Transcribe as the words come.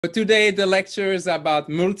Today, the lecture is about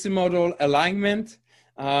multimodal alignment.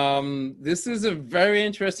 This is a very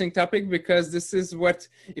interesting topic because this is what,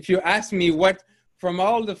 if you ask me what, from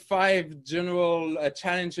all the 5 general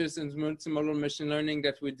challenges in multimodal machine learning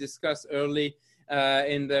that we discussed early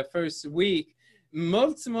in the first week,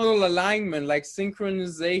 multimodal alignment, like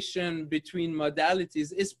synchronization between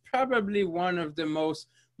modalities, is probably one of the most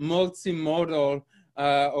multimodal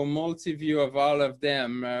or multi-view of all of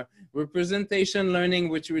them. Representation learning,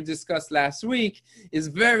 which we discussed last week, is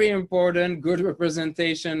very important. Good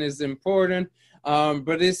representation is important,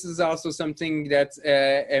 but this is also something that's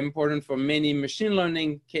important for many machine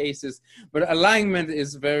learning cases. But alignment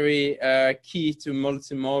is very key to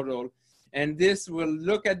multimodal. And this will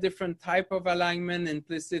look at different type of alignment,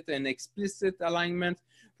 implicit and explicit alignment.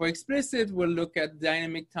 For explicit, we'll look at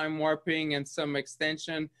dynamic time warping and some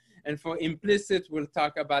extension. And for implicit, we'll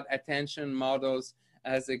talk about attention models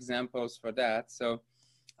as examples for that. So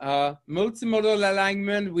multimodal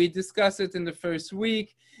alignment, we discussed it in the first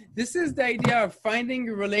week. This is the idea of finding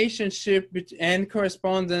a relationship and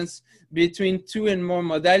correspondence between 2 and more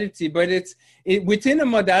modality, but within a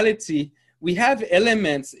modality, we have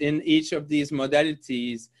elements in each of these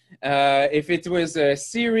modalities. If it was a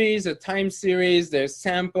series, a time series, there's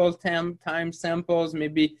sample, time samples,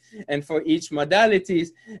 maybe, and for each modalities.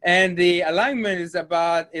 And the alignment is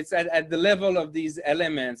about, it's at the level of these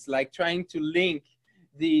elements, like trying to link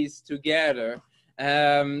these together.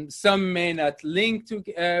 Some may not link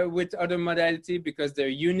with other modality because they're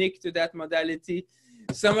unique to that modality.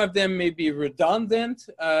 Some of them may be redundant,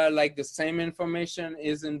 like the same information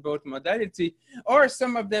is in both modality, or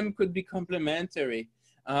some of them could be complementary.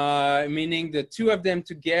 Meaning the 2 of them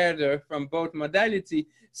together from both modality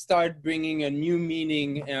start bringing a new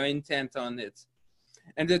meaning intent on it.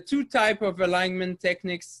 And the 2 type of alignment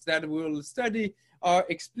techniques that we'll study are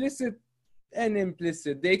explicit and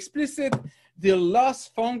implicit. The explicit, the loss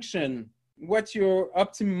function, what you're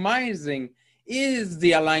optimizing is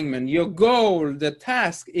the alignment. Your goal, the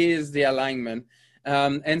task is the alignment.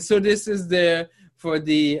 And so this is for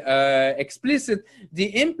the explicit.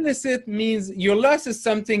 The implicit means your loss is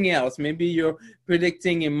something else. Maybe you're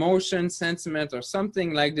predicting emotion, sentiment, or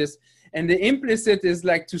something like this. And the implicit is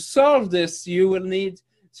like, to solve this, you will need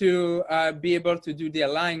to be able to do the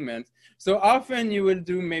alignment. So often you will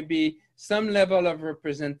do maybe some level of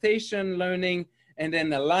representation learning, and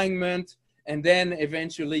then alignment, and then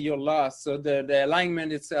eventually your loss. So the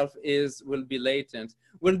alignment itself will be latent.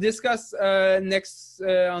 We'll discuss next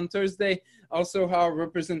on Thursday also how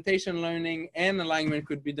representation learning and alignment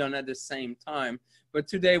could be done at the same time. But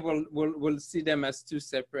today we'll see them as 2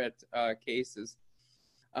 separate cases.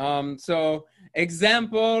 So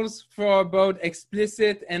examples for both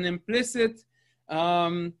explicit and implicit.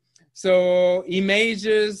 So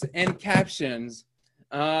images and captions.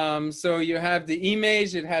 So you have the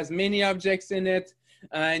image, it has many objects in it,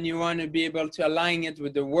 and you want to be able to align it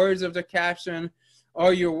with the words of the caption.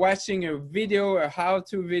 Or you're watching a video, a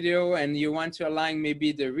how-to video, and you want to align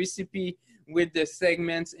maybe the recipe with the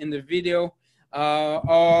segments in the video.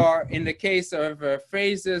 Or in the case of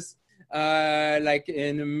phrases, like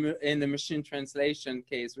in the machine translation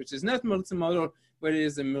case, which is not multimodal, but it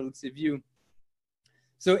is a multi-view.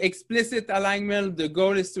 So explicit alignment, the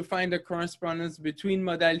goal is to find a correspondence between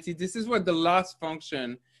modality. This is what the loss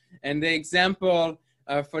function, and the example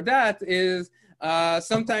for that is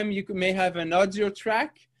sometimes you may have an audio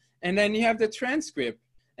track, and then you have the transcript,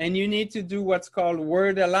 and you need to do what's called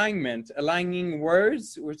word alignment, aligning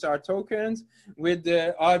words, which are tokens, with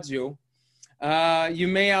the audio. You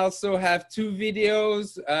may also have 2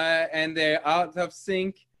 videos, and they're out of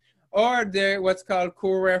sync, or they're what's called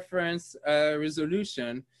co-reference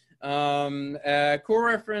resolution.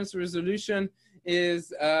 Co-reference resolution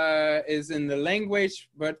is in the language,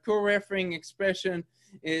 but co-referring expression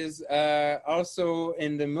is also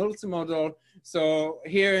in the multimodal. So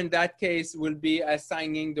here in that case, we'll be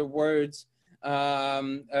assigning the words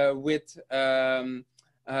with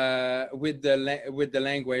the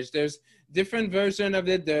language. There's different version of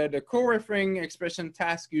it. The co-referring expression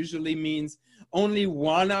task usually means only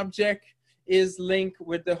one object is linked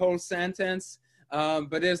with the whole sentence.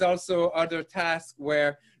 But there's also other tasks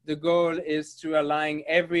where the goal is to align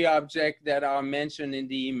every object that are mentioned in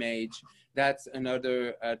the image. That's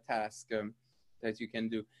another task that you can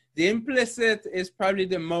do. The implicit is probably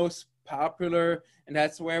the most popular, and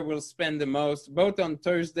that's where we'll spend the most, both on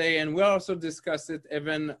Thursday, and we'll also discuss it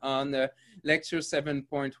even on lecture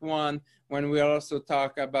 7.1, when we also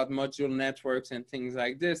talk about module networks and things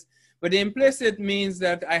like this. But the implicit means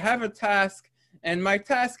that I have a task, and my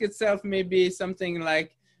task itself may be something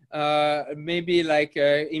like image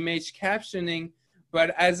captioning,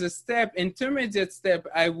 But as a step, intermediate step,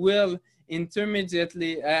 I will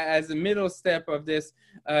intermediately, as a middle step of this,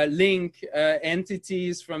 link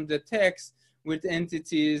entities from the text with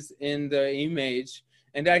entities in the image.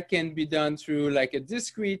 And that can be done through like a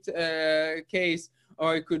discrete case,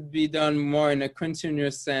 or it could be done more in a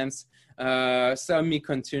continuous sense,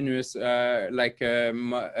 semi-continuous, like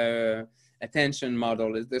a attention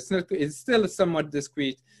model. It's still somewhat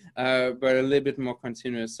discrete, but a little bit more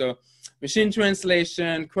continuous. So machine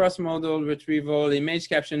translation, cross-modal retrieval, image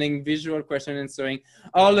captioning, visual question answering,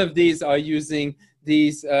 all of these are using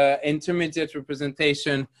these intermediate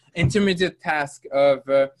representation, intermediate task of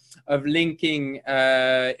linking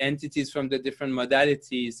entities from the different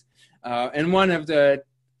modalities. And one of the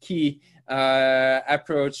key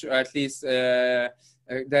approach, or at least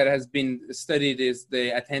that has been studied, is the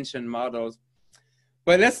attention models.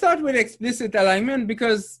 But let's start with explicit alignment,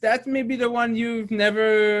 because that may be the one you've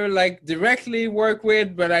never like directly worked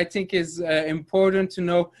with, but I think is important to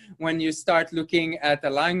know when you start looking at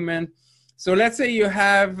alignment. So let's say you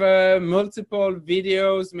have multiple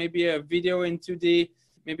videos, maybe a video in 2D,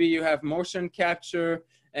 maybe you have motion capture,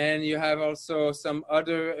 and you have also some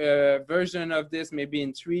other version of this, maybe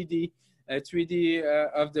in 3D, 3D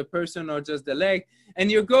of the person or just the leg. And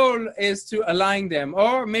your goal is to align them.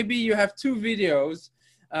 Or maybe you have two videos.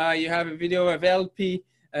 You have a video of LP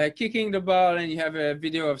kicking the ball, and you have a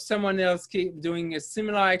video of someone else doing a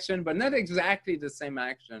similar action, but not exactly the same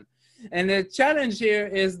action. And the challenge here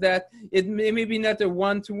is that it may be not a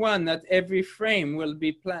one-to-one, not every frame will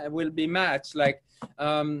be matched. Like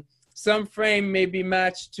some frame may be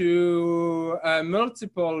matched to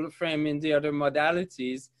multiple frame in the other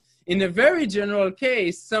modalities. In a very general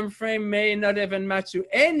case, some frame may not even match to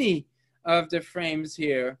any of the frames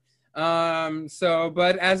here.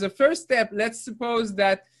 But as a first step, let's suppose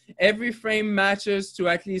that every frame matches to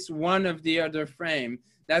at least one of the other frame.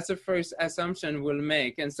 That's the first assumption we'll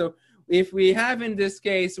make. And so if we have, in this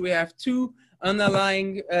case, we have two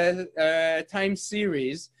underlying time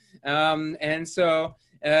series. And so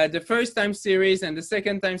the first time series and the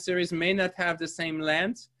second time series may not have the same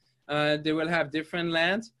length. They will have different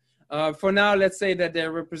length. For now, let's say that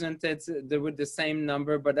they're represented with the same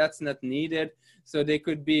number, but that's not needed. So they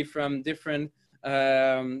could be from different,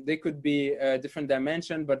 different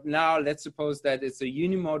dimension. But now let's suppose that it's a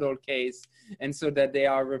unimodal case, and so that they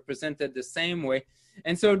are represented the same way.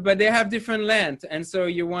 And so, but they have different length. And so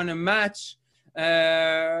you want to match,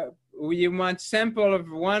 you want sample of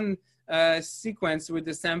one sequence with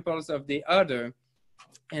the samples of the other.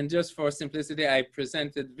 And just for simplicity, I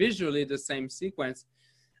presented visually the same sequence.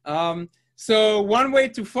 So one way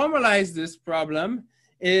to formalize this problem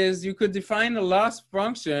is you could define a loss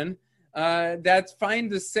function that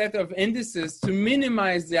finds the set of indices to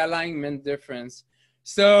minimize the alignment difference.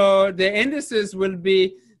 So the indices will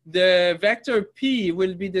be, the vector p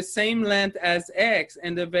will be the same length as x,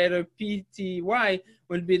 and the vector pty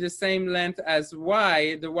will be the same length as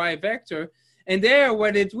y, the y vector. And there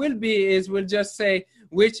what it will be is we'll just say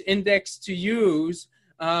which index to use.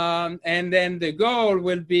 And then the goal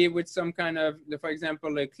will be with some kind of, for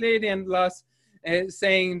example, a Euclidean loss,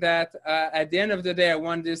 saying that at the end of the day, I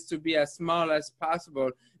want this to be as small as possible.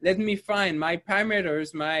 Let me find my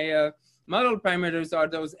parameters, my model parameters are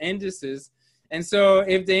those indices. And so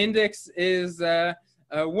if the index is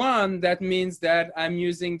 1, that means that I'm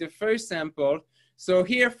using the first sample. So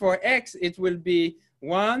here for x, it will be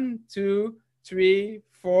 1, 2, 3,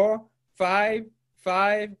 4, 5,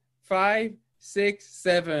 5, 5, 6,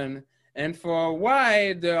 7. And for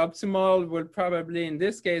y, the optimal will probably, in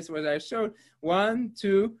this case, what I showed, 1,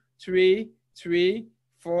 2, 3, 3,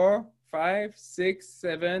 4, 5, 6,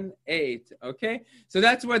 7, 8. Okay, so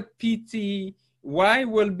that's what pty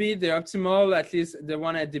will be, the optimal, at least the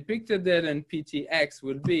one I depicted it, and ptx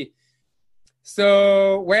will be.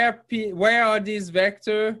 So where are these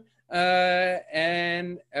vector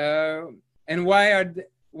and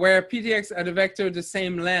where ptx are the vector the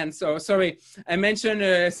same length? So sorry, I mentioned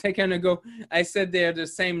a second ago, I said they're the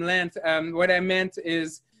same length. What I meant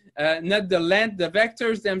is not the length, the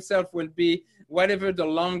vectors themselves will be whatever the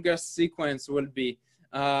longest sequence will be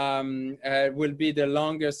the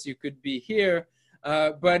longest you could be here.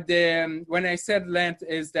 But when I said length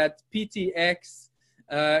is that ptx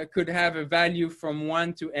could have a value from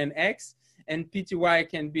 1 to nx, and pty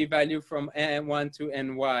can be value from 1 to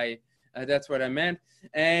ny. That's what I meant.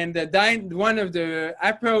 And one of the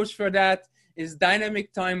approach for that is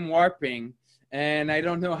dynamic time warping. And I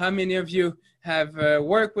don't know how many of you have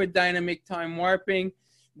worked with dynamic time warping.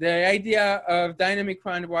 The idea of dynamic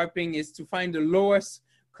time warping is to find the lowest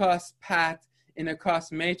cost path in a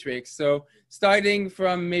cost matrix. So starting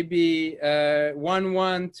from maybe 1,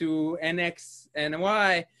 1 to nx and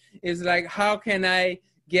y is like, how can I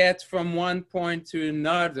get from one point to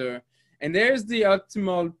another? And there's the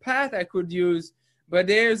optimal path I could use, but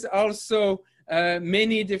there's also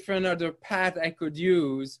many different other paths I could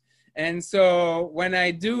use. And so when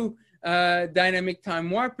I do dynamic time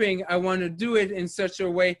warping, I want to do it in such a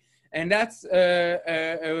way, and that's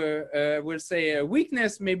we'll say a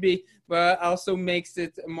weakness maybe, but also makes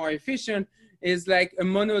it more efficient, is like a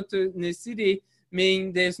monotonicity,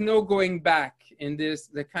 meaning there's no going back in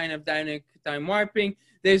the kind of dynamic time warping.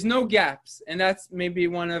 There's no gaps, and that's maybe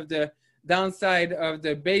one of the downside of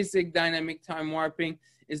the basic dynamic time warping,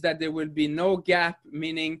 is that there will be no gap,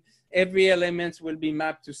 meaning every element will be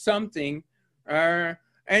mapped to something.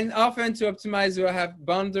 And often to optimize, you'll have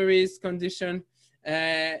boundaries condition,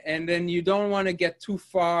 and then you don't want to get too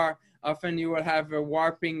far. Often you will have a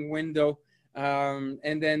warping window,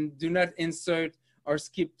 and then do not insert or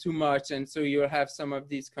skip too much. And so you'll have some of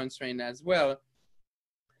these constraints as well.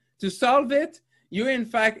 To solve it, you in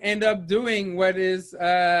fact end up doing what is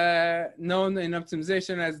known in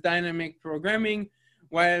optimization as dynamic programming,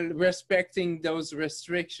 while respecting those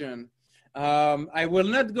restrictions. I will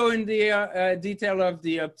not go in the detail of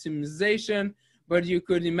the optimization, but you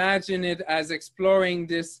could imagine it as exploring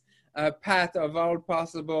this path of all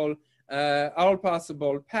possible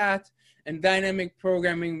paths, and dynamic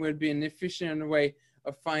programming will be an efficient way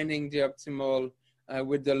of finding the optimal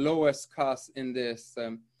with the lowest cost in this.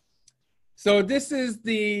 So this is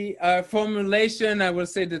the formulation, I will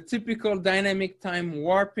say the typical dynamic time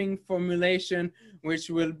warping formulation, which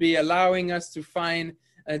will be allowing us to find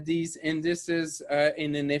these indices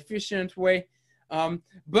in an efficient way.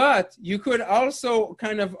 But you could also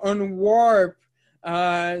kind of unwarp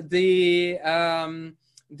these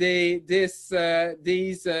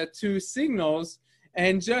two signals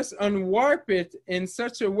and just unwarp it in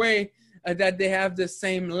such a way that they have the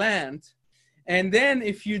same length. And then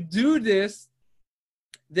if you do this,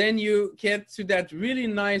 then you get to that really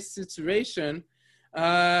nice situation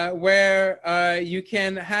where you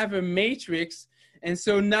can have a matrix. And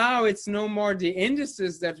so now it's no more the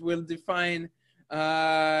indices that will define,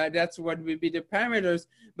 that's what will be the parameters.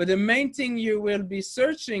 But the main thing you will be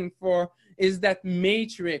searching for is that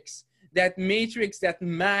matrix that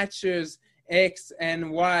matches X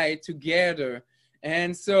and Y together.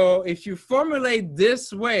 And so if you formulate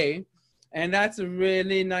this way, and that's a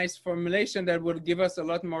really nice formulation that will give us a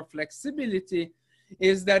lot more flexibility,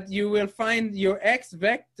 is that you will find your X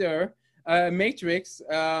vector matrix.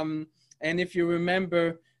 And if you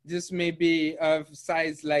remember, this may be of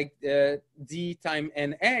size like D times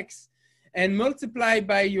NX, and multiply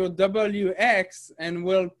by your WX, and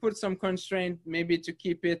we'll put some constraint maybe to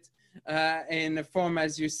keep it in the form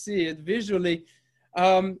as you see it visually.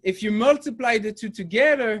 If you multiply the two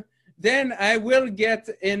together, then I will get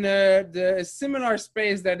in the similar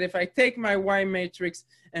space that if I take my Y matrix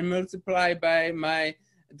and multiply by my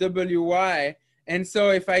WY. And so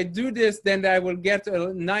if I do this, then I will get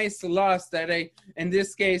a nice loss that in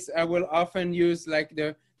this case, I will often use like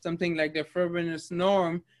something like the Frobenius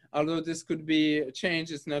norm, although this could be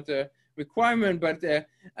changed, it's not a requirement, but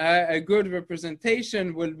a good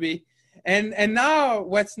representation will be. And now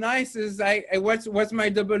what's nice is what's my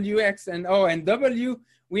WX and O and W,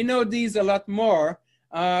 we know these a lot more.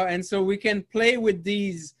 And so we can play with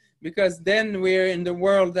these, because then we're in the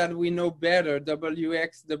world that we know better,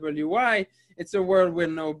 WX, WY, it's a world we'll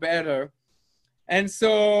know better. And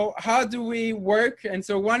so how do we work? And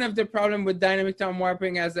so one of the problems with dynamic time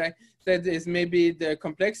warping, as I said, is maybe the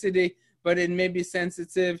complexity, but it may be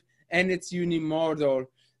sensitive and it's unimodal.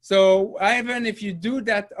 So even if you do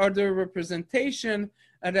that other representation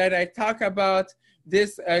that I talk about,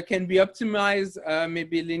 this can be optimized,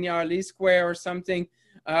 maybe linear least square or something.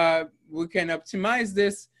 We can optimize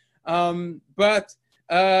this, but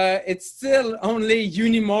it's still only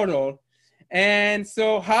unimodal. And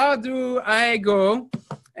so how do I go?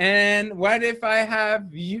 And what if I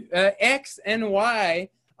have X and Y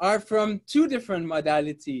are from two different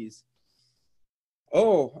modalities?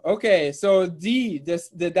 Oh, okay. So D,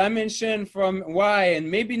 the dimension from Y,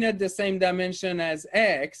 and maybe not the same dimension as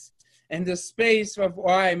X, and the space of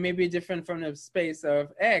Y may be different from the space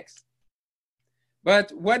of X.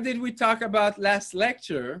 But what did we talk about last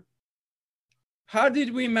lecture? How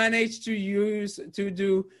did we manage to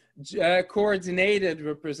do coordinated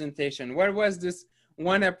representation? What was this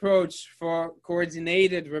one approach for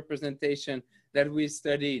coordinated representation that we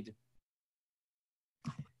studied?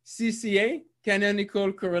 CCA,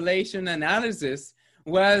 canonical correlation analysis,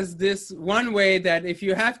 was this one way that if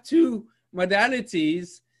you have two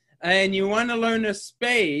modalities, and you want to learn a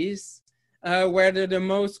space where they're the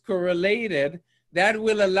most correlated, that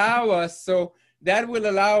will allow us,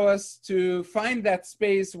 to find that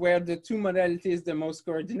space where the two modalities are the most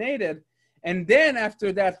coordinated. And then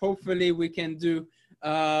after that, hopefully we can do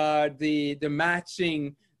the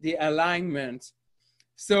matching, the alignment.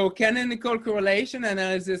 So canonical correlation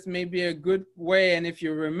analysis may be a good way. And if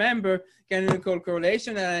you remember, canonical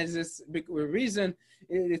correlation analysis, the reason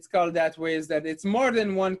it's called that way is that it's more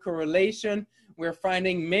than one correlation. We're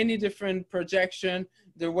finding many different projections,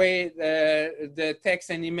 the way the text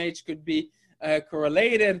and image could be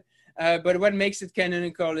correlated. But what makes it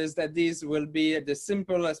canonical is that these will be as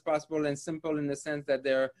simple as possible, and simple in the sense that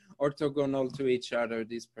they're orthogonal to each other,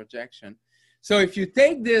 these projections. So if you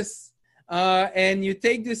take this and you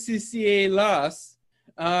take the CCA loss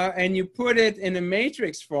and you put it in a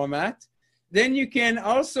matrix format, then you can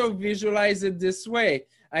also visualize it this way.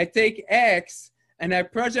 I take X and I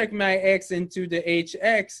project my X into the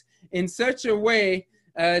HX in such a way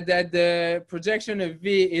that the projection of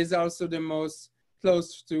V is also the most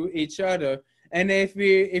close to each other. And if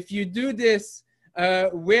you do this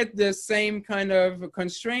with the same kind of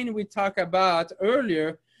constraint we talked about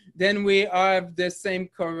earlier, then we have the same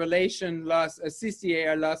correlation loss, a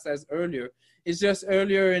CCA loss as earlier. It's just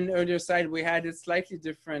earlier in earlier slide we had it slightly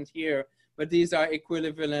different here, but these are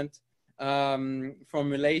equivalent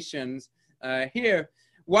formulations here.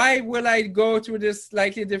 Why will I go through this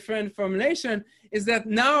slightly different formulation? Is that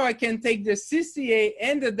now I can take the CCA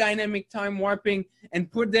and the dynamic time warping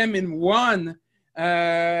and put them in one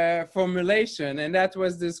formulation. And that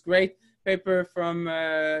was this great paper from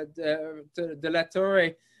De La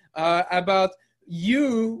Torre about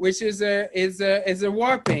U, which is a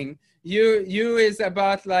warping. U is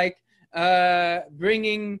about like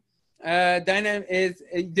bringing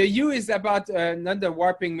the U is about not the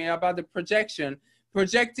warping, but about the projection.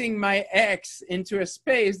 Projecting my X into a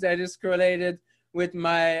space that is correlated with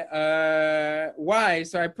my Y.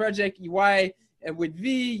 So I project Y with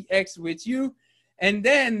V, X with U, and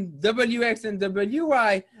then WX and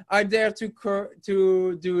WY are there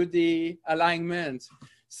to do the alignment.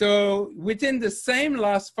 So within the same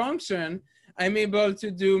loss function, I'm able to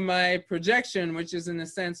do my projection, which is in a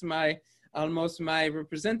sense almost my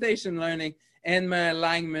representation learning, and my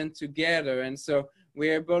alignment together. And so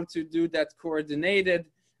we're able to do that coordinated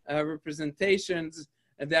representations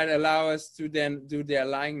that allow us to then do the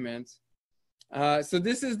alignment. So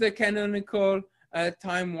this is the canonical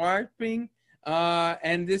time warping,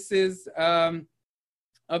 and this is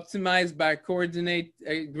optimized by coordinate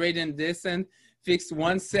gradient descent, fix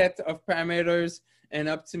one set of parameters and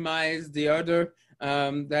optimize the other.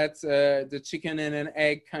 That's the chicken and an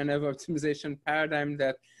egg kind of optimization paradigm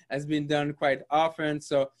that has been done quite often.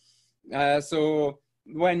 So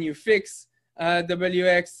when you fix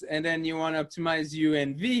WX and then you want to optimize U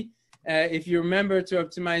and V, if you remember to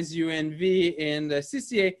optimize U and V in the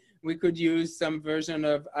CCA, we could use some version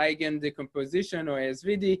of eigen decomposition or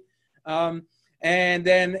SVD. And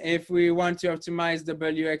then if we want to optimize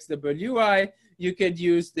WX, WY, you could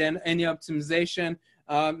use then any optimization.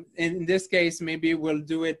 In this case, maybe we'll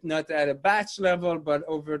do it not at a batch level, but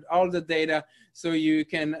over all the data, so you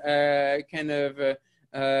can kind of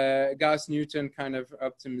Gauss-Newton kind of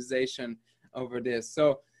optimization over this.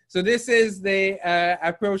 So this is the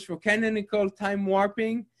approach for canonical time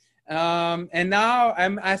warping. And now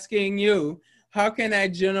I'm asking you, how can I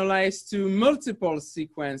generalize to multiple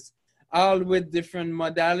sequence, all with different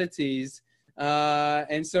modalities?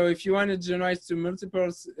 And so if you want to generalize to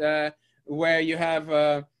multiples, where you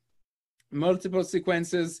have multiple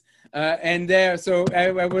sequences and there, so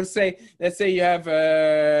I will say, let's say you have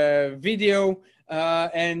a video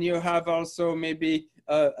and you have also maybe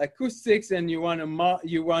acoustics, and you want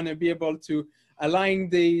to be able to align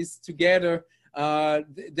these together.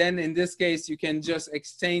 Then in this case, you can just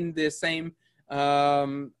extend the same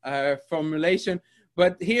formulation.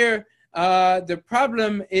 But here, the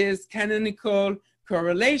problem is canonical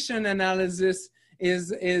correlation analysis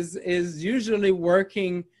is usually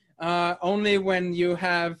working only when you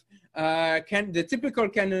have the typical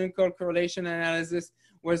canonical correlation analysis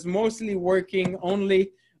was mostly working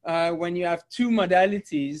only when you have two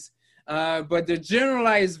modalities, but the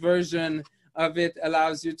generalized version of it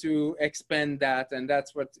allows you to expand that, and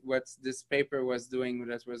that's what this paper was doing.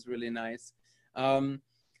 That was really nice.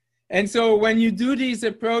 And so when you do these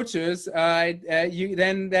approaches,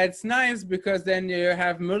 then that's nice, because then you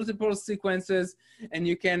have multiple sequences and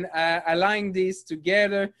you can align these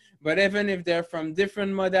together. But even if they're from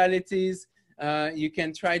different modalities, you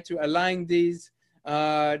can try to align these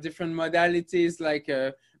different modalities, like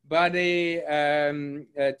body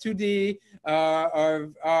 2D,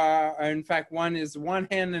 or in fact one is one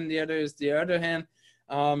hand and the other is the other hand.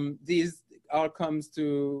 These all comes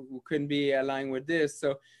to can be aligned with this.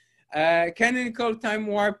 So canonical time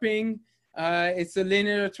warping, it's a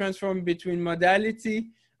linear transform between modality.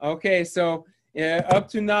 Okay, so up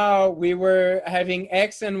to now we were having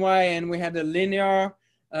X and Y and we had a linear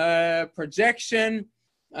projection,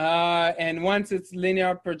 and once it's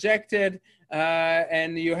linear projected,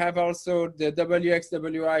 and you have also the WX,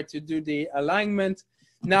 WY to do the alignment.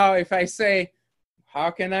 Now, if I say,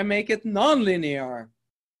 how can I make it non-linear?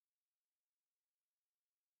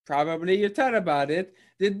 Probably you thought about it,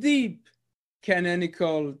 the deep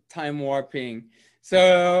canonical time warping.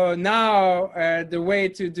 So now the way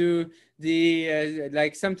to do the,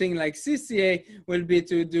 like something like CCA will be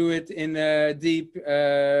to do it in a deep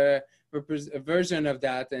version of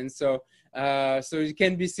that. And so so it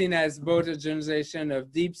can be seen as both a generalization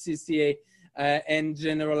of deep CCA and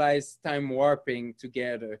generalized time warping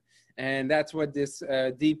together. And that's what this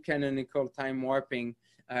deep canonical time warping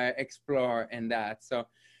explore and that.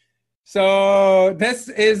 So this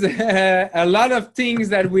is a lot of things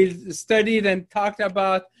that we studied and talked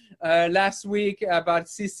about last week about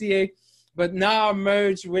CCA, but now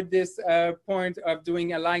merged with this point of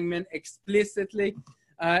doing alignment explicitly.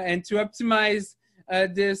 And to optimize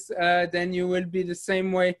this, then you will be the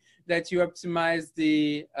same way that you optimize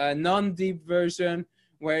the non-deep version,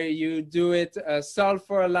 where you do it solve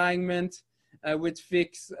for alignment with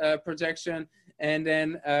fixed projection, and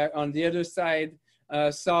then on the other side,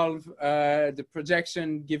 solve the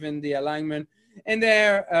projection given the alignment. And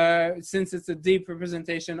there, since it's a deep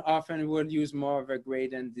representation, often we'll use more of a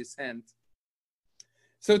gradient descent.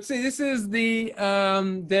 So this is the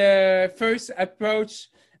first approach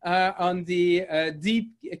on the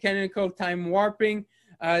deep canonical time warping.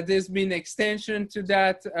 There's been extension to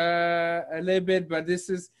that a little bit, but this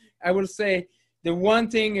is, I will say, the one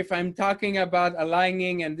thing if I'm talking about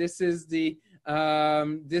aligning, and this is the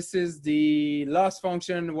loss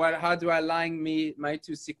function, how do I align my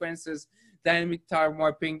two sequences? Dynamic time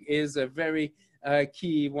warping is a very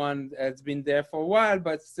key one that's been there for a while,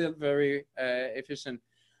 but still very efficient.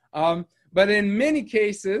 But in many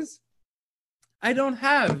cases, I don't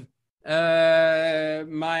have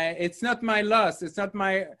it's not my loss, it's not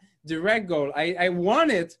my direct goal. I want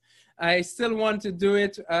it. I still want to do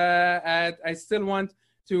it. I still want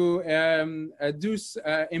to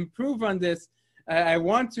improve on this. I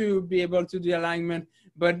want to be able to do alignment,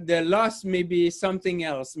 but the loss may be something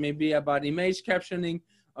else, maybe about image captioning,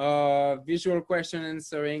 visual question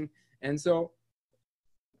answering. And so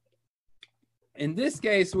in this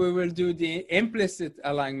case, we will do the implicit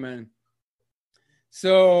alignment.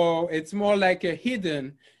 So it's more like a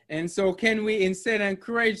hidden. And so can we instead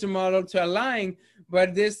encourage the model to align,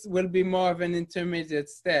 but this will be more of an intermediate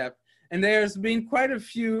step. And there's been quite a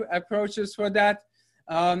few approaches for that.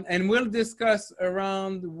 And we'll discuss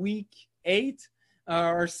around week 8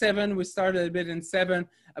 or 7. We started a bit in 7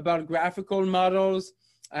 about graphical models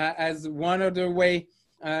as one other way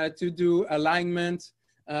to do alignment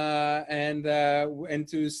and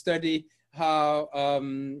to study how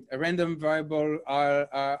a random variable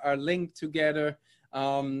are linked together.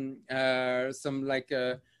 But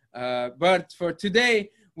for today,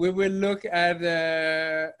 we will look at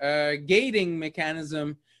a gating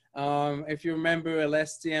mechanism. If you remember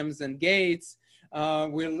LSTMs and gates,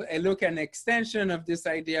 we'll look at an extension of this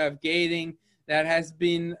idea of gating that has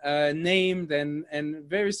been named and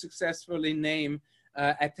very successfully named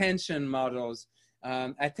attention models.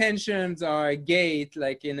 Attentions are a gate,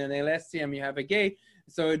 like in an LSTM, you have a gate.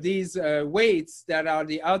 So these weights that are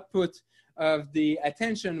the output of the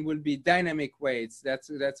attention will be dynamic weights. That's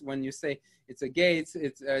when you say it's a gate.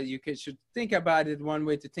 It's should think about it. One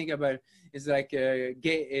way to think about it is like a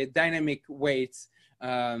dynamic weights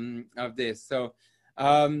of this. So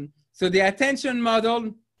so the attention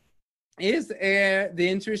model is the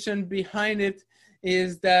intuition behind it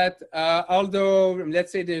is that although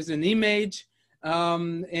let's say there's an image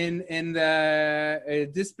in the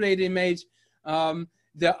displayed image,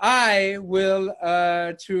 the eye will,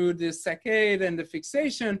 through the saccade and the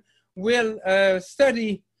fixation, will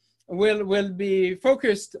be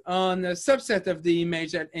focused on a subset of the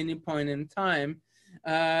image at any point in time,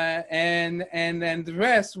 and then the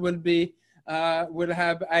rest will be will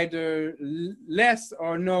have either less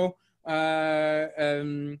or no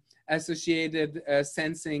associated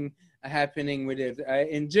sensing happening with it.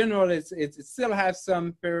 In general, it still has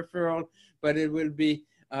some peripheral, but it will be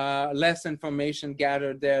less information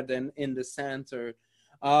gathered there than in the center.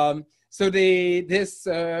 So this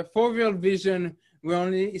foveal vision we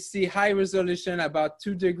only see high resolution, about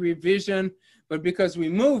 2-degree vision, but because we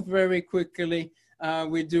move very quickly,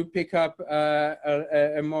 we do pick up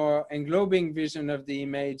a more englobing vision of the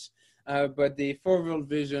image, but the foveal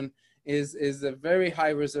vision is a very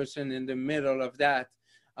high resolution in the middle of that.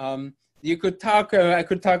 You could talk, I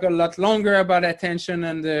could talk a lot longer about attention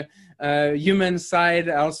and the human side,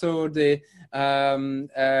 also the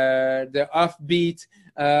offbeat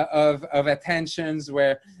of attentions,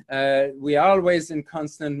 where we are always in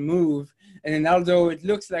constant move. And although it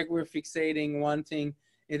looks like we're fixating one thing,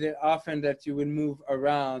 it is often that you will move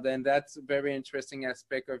around, and that's a very interesting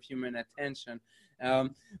aspect of human attention.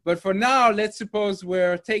 But for now, let's suppose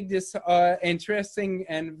we'll take this interesting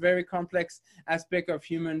and very complex aspect of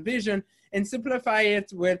human vision and simplify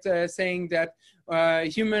it with saying that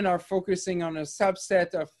humans are focusing on a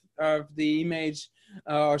subset of the image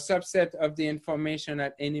or subset of the information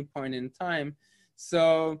at any point in time.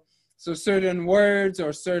 So certain words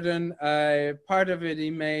or certain part of an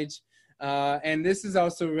image, and this is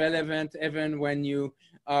also relevant even when you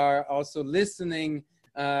are also listening.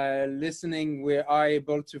 We are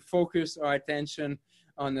able to focus our attention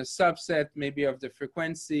on a subset maybe of the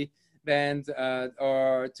frequency band,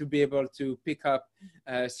 or to be able to pick up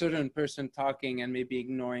a certain person talking and maybe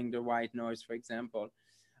ignoring the white noise, for example.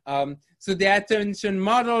 So the attention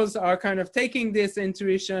models are kind of taking this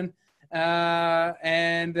intuition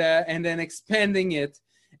and then expanding it.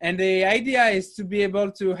 And the idea is to be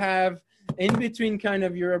able to have in between kind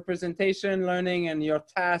of your representation learning and your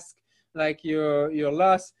task, like your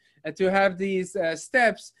loss, to have these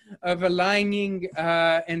steps of aligning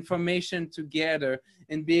information together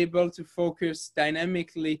and be able to focus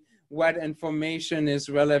dynamically what information is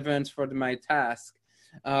relevant for my task.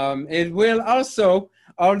 It will also,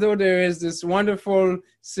 although there is this wonderful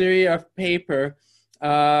series of paper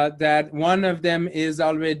that one of them is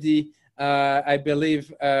already, I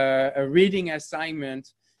believe, a reading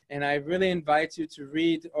assignment, and I really invite you to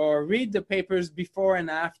read the papers before and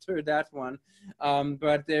after that one.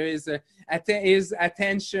 But there is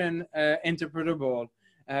attention interpretable.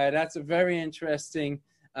 That's a very interesting.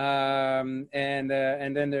 And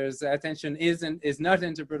then there's attention is not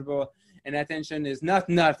interpretable, and attention is not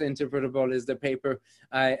interpretable is the paper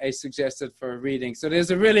I suggested for reading. So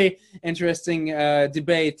there's a really interesting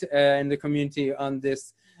debate in the community on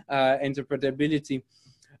this interpretability.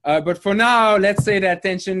 But for now, let's say that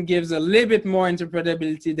attention gives a little bit more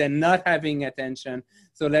interpretability than not having attention.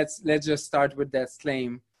 So let's just start with that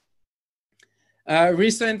claim.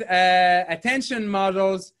 Recent attention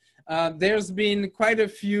models, there's been quite a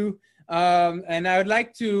few, and I would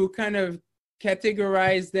like to kind of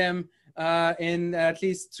categorize them in at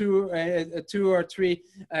least two or three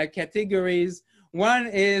categories. One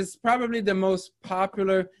is probably the most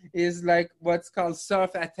popular, is like what's called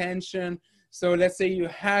soft attention. So let's say you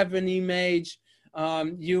have an image,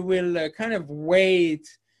 you will kind of wait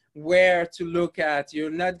where to look at. You're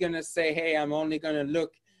not going to say, hey, I'm only going to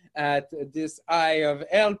look at this eye of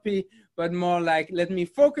LP, but more like, let me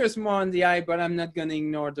focus more on the eye, but I'm not going to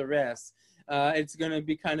ignore the rest. It's going to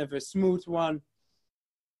be kind of a smooth one.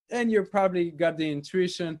 And you probably got the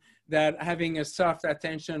intuition that having a soft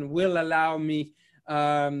attention will allow me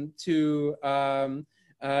to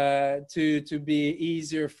be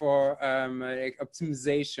easier for like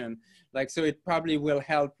optimization. Like, so it probably will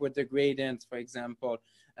help with the gradient, for example,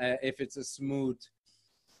 if it's a smooth.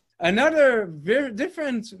 Another very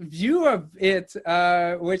different view of it,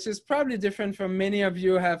 which is probably different from many of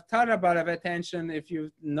you have thought about of attention if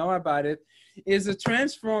you know about it, is a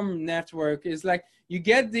transform network. Is like you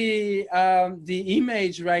get the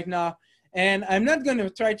image right now, and I'm not going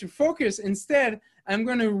to try to focus. Instead, I'm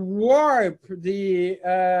going to warp the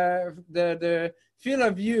field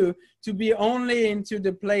of view to be only into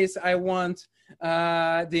the place I want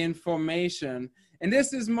the information. And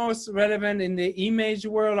this is most relevant in the image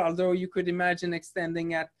world, although you could imagine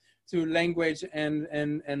extending it to language and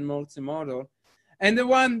multimodal. And the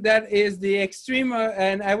one that is the extreme,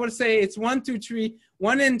 and I will say it's 1, 2, 3.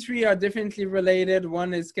 1 and 3 are definitely related.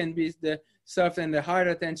 One can be the soft and the hard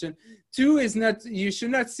attention. 2 is not, you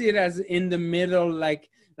should not see it as in the middle, like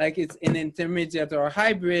it's an intermediate or a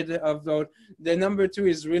hybrid of those. The number 2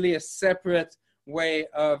 is really a separate way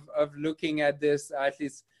of looking at this, at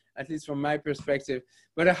least from my perspective.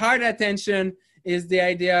 But a hard attention is the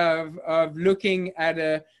idea of looking at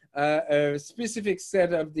a specific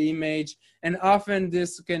set of the image, and often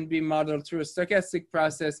this can be modeled through a stochastic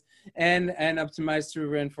process and optimized through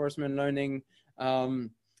reinforcement learning.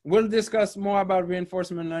 We'll discuss more about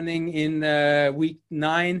reinforcement learning in week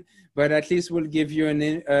 9, but at least we'll give you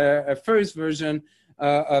a first version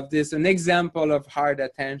of this, an example of hard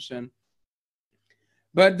attention.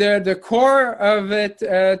 But the core of it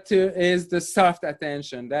is the soft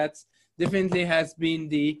attention. That's definitely has been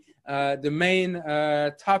the main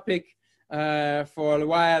topic for a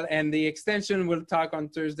while, and the extension we'll talk on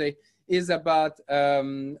Thursday is about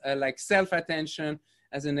like self-attention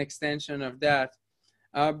as an extension of that.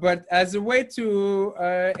 But as a way to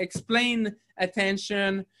explain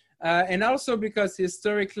attention, and also because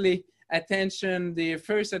historically attention, the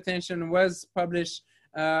first attention was published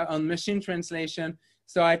on machine translation.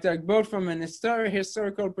 So I talk both from an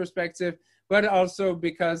historical perspective, but also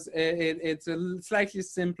because it's a slightly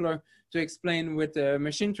simpler to explain with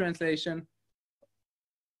machine translation.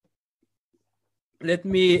 Let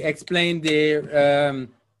me explain the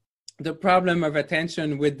problem of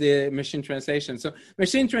attention with the machine translation. So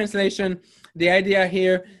machine translation, the idea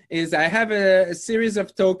here is I have a series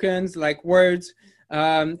of tokens like words,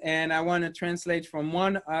 and I want to translate from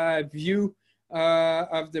one view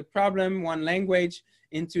of the problem, one language,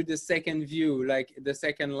 into the second view, like the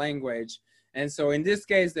second language. And so in this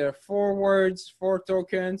case, there are 4 words, 4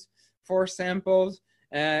 tokens, 4 samples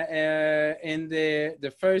in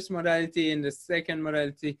the first modality. In the second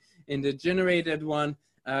modality, in the generated one,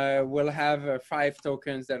 we'll have 5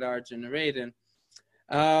 tokens that are generated.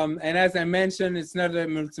 And as I mentioned, it's not a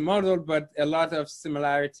multimodal, but a lot of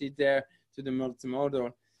similarity there to the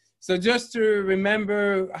multimodal. So just to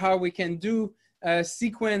remember how we can do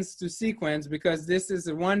sequence to sequence, because this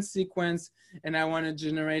is one sequence and I want to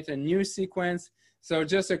generate a new sequence. So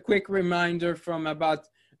just a quick reminder from about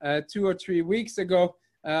 2 or 3 weeks ago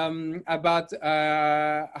about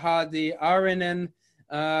how the RNN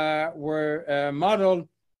were modeled.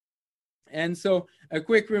 And so a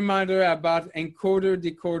quick reminder about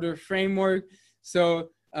encoder-decoder framework. So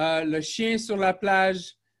le chien sur la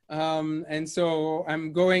plage. And so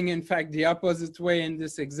I'm going, in fact, the opposite way in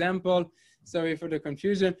this example. Sorry for the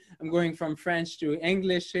confusion. I'm going from French to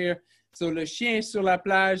English here. So le chien sur la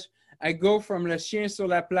plage. I go from le chien sur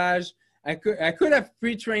la plage. I could have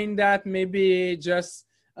pre-trained that, maybe just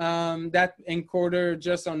that encoder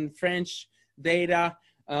just on French data.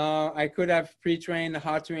 I could have pre-trained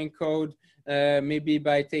how to encode maybe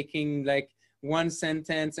by taking like one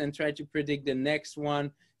sentence and try to predict the next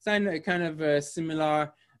one. It's kind of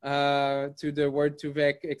similar to the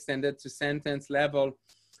word2vec extended to sentence level.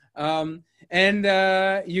 And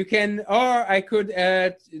you can, or I could,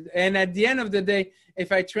 and at the end of the day,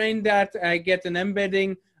 if I train that, I get an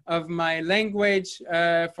embedding of my language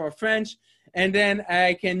for French, and then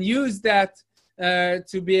I can use that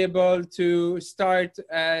to be able to start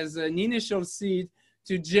as an initial seed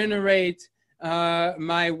to generate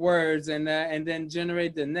my words, and then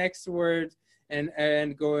generate the next word,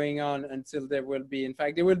 and going on until there will be, in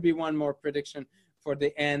fact, there will be one more prediction for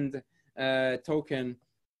the end token.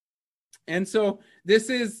 And so this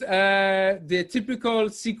is the typical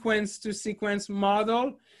sequence to sequence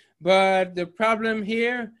model. But the problem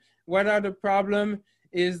here, what are the problem,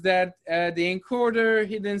 is that the encoder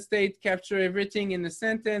hidden state capture everything in the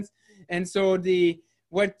sentence. And so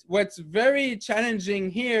what's very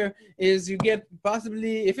challenging here is you get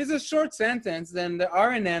possibly, if it's a short sentence, then the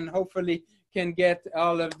RNN hopefully can get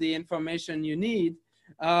all of the information you need.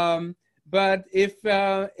 But if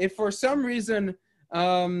for some reason,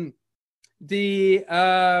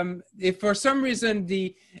 if for some reason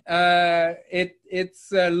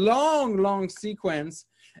it's a long sequence,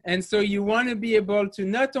 and so you want to be able to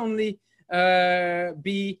not only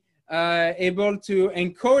be able to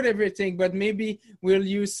encode everything, but maybe we'll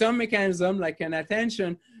use some mechanism like an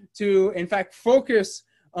attention to, in fact, focus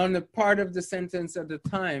on a part of the sentence at a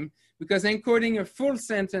time, because encoding a full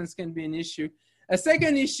sentence can be an issue. A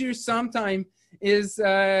second issue sometimes is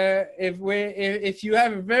if you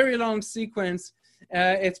have a very long sequence,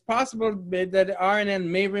 it's possible that RNN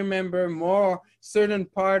may remember more certain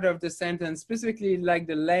part of the sentence, specifically like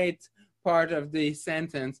the late part of the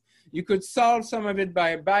sentence. You could solve some of it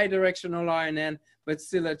by bidirectional RNN, but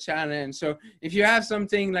still a challenge. So if you have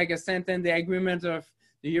something like a sentence, the agreement of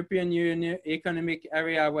the European Union Economic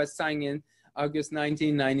Area was signed in August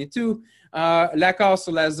 1992. L'accord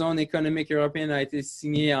sur la zone économique européenne a été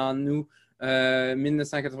signé en août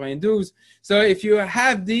 1992. So if you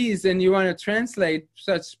have these and you want to translate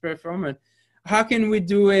such performance, how can we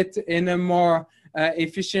do it in a more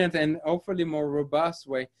efficient and hopefully more robust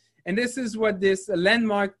way? And this is what this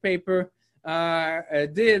landmark paper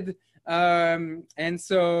did. And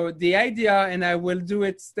so the idea, and I will do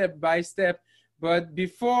it step by step, but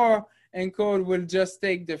before encode, we'll just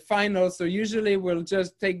take the final. So usually we'll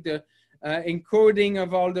just take the encoding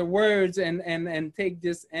of all the words and take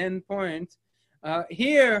this endpoint.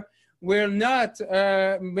 Here, we're not,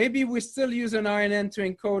 maybe we still use an RNN to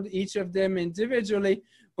encode each of them individually,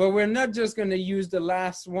 but we're not just going to use the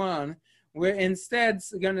last one. We're instead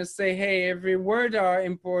going to say, hey, every word are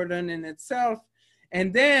important in itself.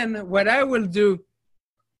 And then what I will do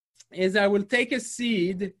is I will take a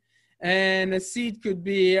seed, and a seed could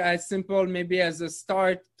be as simple maybe as a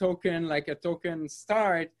start token, like a token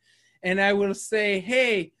start. And I will say,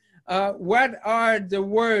 hey, what are the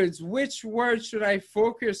words? Which word should I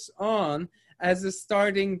focus on as a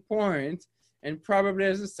starting point? And probably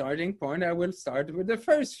as a starting point, I will start with the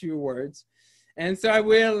first few words. And so I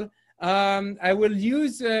will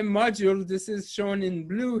use a module, this is shown in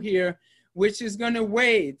blue here, which is going to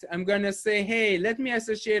weight. I'm going to say, hey, let me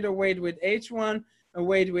associate a weight with H1, a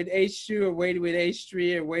weight with H2, a weight with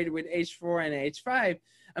H3, a weight with H4 and H5.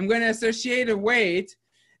 I'm going to associate a weight,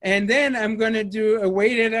 and then I'm going to do a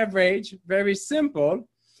weighted average, very simple.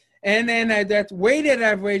 And then that weighted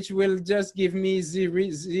average will just give me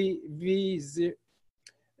V0,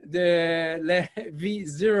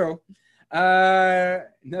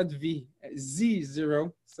 not V,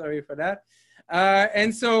 Z0, sorry for that.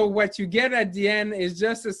 And so what you get at the end is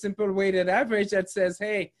just a simple weighted average that says,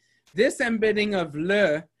 hey, this embedding of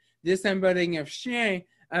le, this embedding of chien,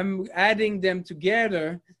 I'm adding them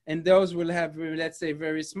together, and those will have, let's say,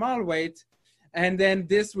 very small weight. And then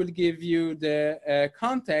this will give you the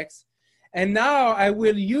context. And now I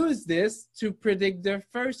will use this to predict the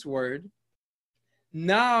first word.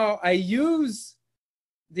 Now I use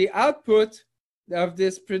the output of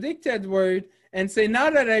this predicted word and say, now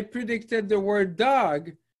that I predicted the word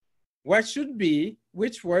dog, what should be,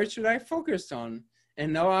 which word should I focus on?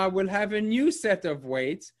 And now I will have a new set of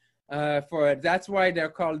weights for it. That's why they're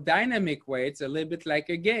called dynamic weights, a little bit like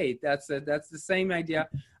a gate. That's the same idea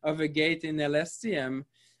of a gate in LSTM.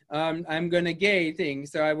 I'm going to gating.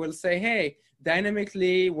 So I will say, hey,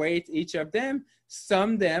 dynamically weight each of them,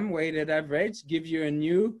 sum them, weighted average, give you a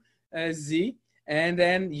new Z, and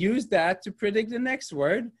then use that to predict the next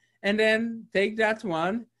word. And then take that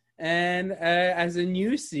one and as a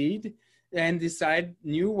new seed and decide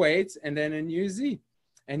new weights and then a new Z.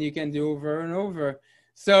 And you can do over and over.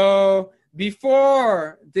 So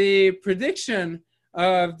before, the prediction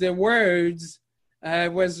of the words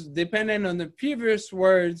was dependent on the previous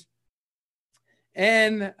words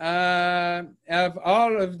and of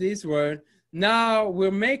all of these words. Now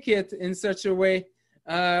we'll make it in such a way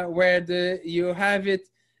where you have it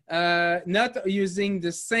not using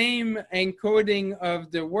the same encoding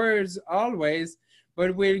of the words always,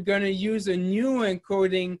 but we're going to use a new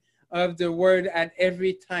encoding of the word at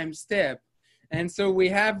every time step. And so we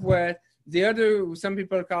have what some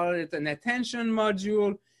people call it an attention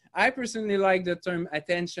module. I personally like the term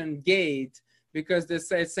attention gate because the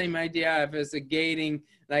same idea of as a gating,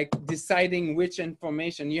 like deciding which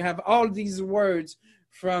information. You have all these words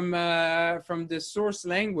from the source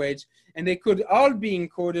language, and they could all be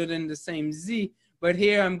encoded in the same Z, but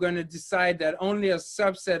here I'm going to decide that only a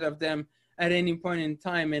subset of them at any point in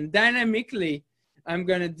time. And dynamically, I'm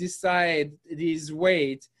going to decide these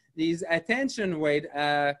weight, these attention weight.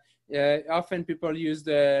 Often people use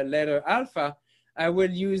the letter alpha. I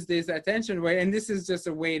will use this attention weight, and this is just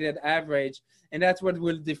a weighted average, and that's what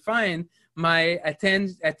will define my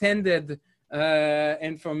attended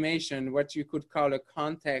information, what you could call a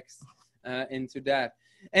context into that.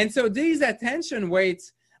 And so these attention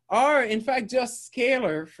weights are in fact just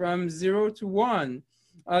scalar from 0 to 1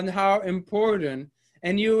 on how important,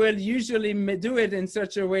 and you will usually do it in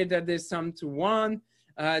such a way that they sum to 1.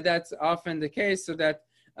 That's often the case, so that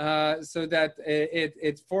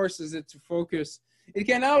it forces it to focus. It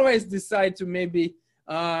can always decide to maybe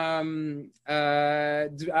have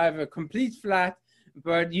a complete flat,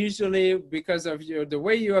 but usually because of the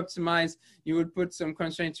way you optimize, you would put some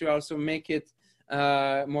constraint to also make it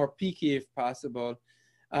more peaky if possible.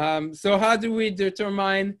 So how do we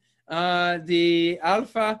determine the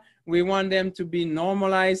alpha? We want them to be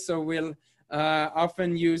normalized, so we'll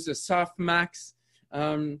often use a softmax.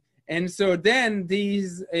 And so then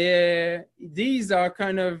these are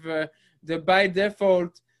kind of the by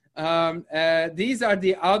default, these are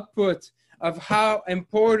the output of how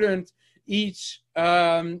important each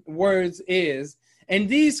words is. And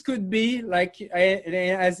these could be like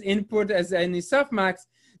as input as any softmax.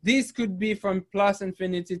 These could be from plus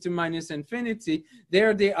infinity to minus infinity.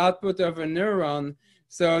 They're the output of a neuron.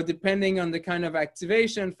 So depending on the kind of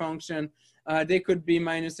activation function, they could be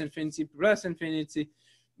minus infinity, plus infinity.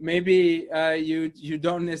 Maybe you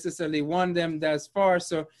don't necessarily want them that far.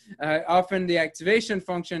 So often the activation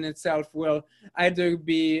function itself will either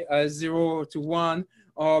be 0 to 1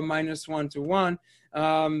 or minus 1 to 1.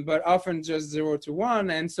 but often just 0 to 1.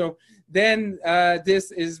 And so then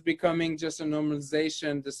this is becoming just a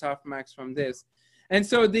normalization, the softmax from this. And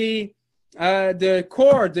so the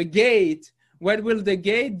core, the gate, what will the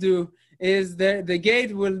gate do is the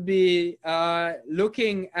gate will be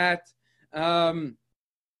looking at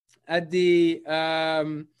the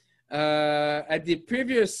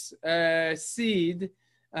previous seed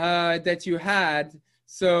that you had,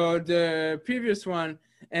 so the previous one,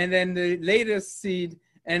 and then the latest seed,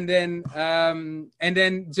 and then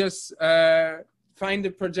just find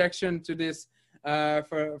the projection to this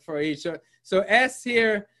for each. So S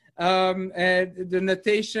here, the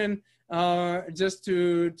notation, just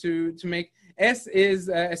to make S is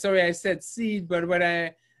sorry, I said seed, but what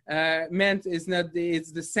I meant is not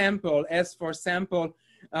it's the sample, S for sample.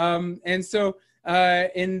 And so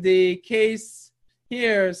in the case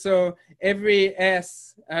here, so every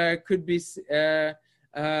S could be here.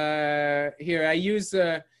 I use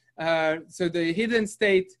so the hidden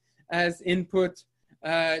state as input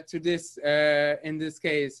to this in this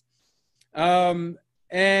case. So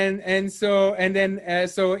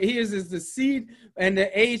here's is the seed, and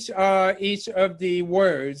the H are each of the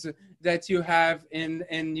words that you have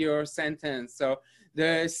in your sentence. So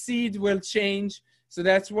the seed will change. So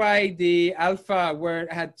that's why the alpha, where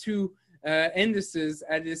it had two indices,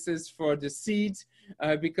 this is for the seeds,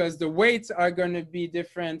 because the weights are going to be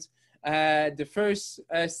different. The first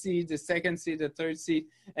seed, the second seed, the third seed.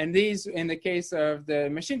 And these, in the case of the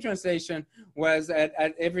machine translation, was at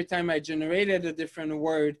every time I generated a different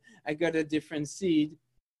word, I got a different seed.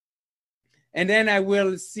 And then I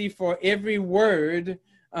will see for every word,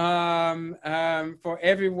 and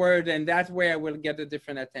that way I will get a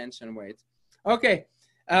different attention weight. Okay,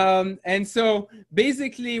 and so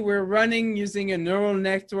basically we're running using a neural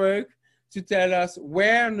network to tell us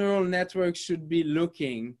where neural networks should be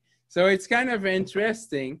looking. So it's kind of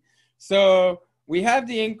interesting. So we have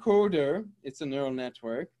the encoder, it's a neural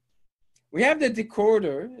network. We have the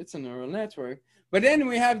decoder, it's a neural network. But then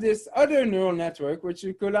we have this other neural network, which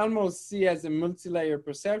you could almost see as a multi-layer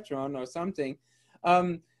perceptron or something.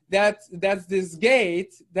 That's this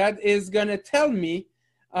gate that is going to tell me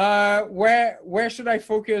where should I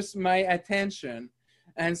focus my attention.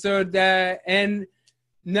 And so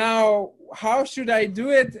now, how should I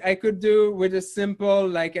do it? I could do with a simple,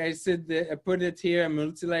 like I said, I put it here, a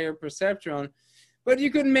multi-layer perceptron, but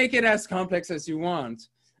you could make it as complex as you want.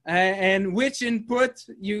 And which input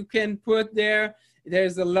you can put there,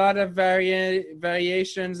 there's a lot of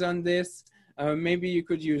variations on this. Maybe you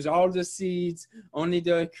could use all the seeds, only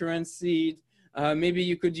the current seed. Maybe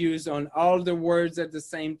you could use on all the words at the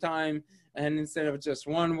same time, and instead of just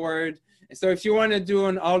one word. So if you want to do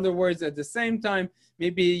on all the words at the same time,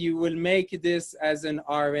 maybe you will make this as an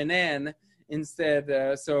RNN instead.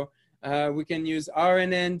 We can use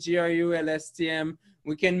RNN, GRU, LSTM.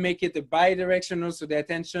 We can make it a bidirectional, so the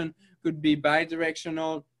attention could be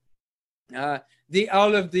bidirectional.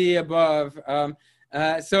 All of the above.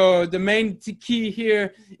 So the main key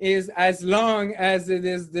here is, as long as it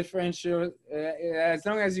is differential, as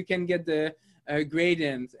long as you can get the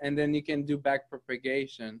gradient, and then you can do back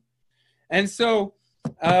propagation. And so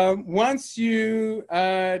once you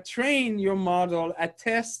train your model at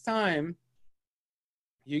test time,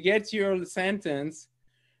 you get your sentence,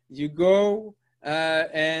 you go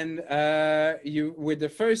you, with the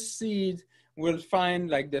first seed, will find,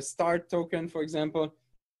 like the start token, for example,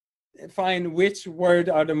 find which word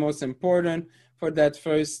are the most important for that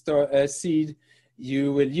first seed.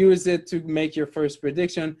 You will use it to make your first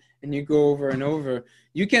prediction, and you go over and over.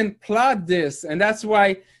 You can plot this, and that's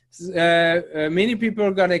why many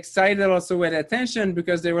people got excited also with attention,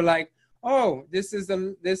 because they were like, oh, this is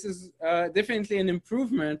definitely an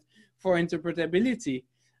improvement for interpretability,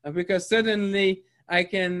 because suddenly I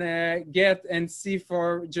can get and see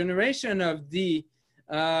for generation of D,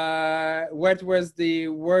 what was the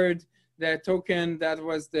word, the token that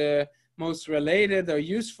was the most related or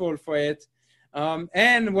useful for it.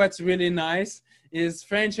 And what's really nice is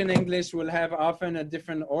French and English will have often a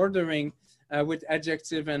different ordering with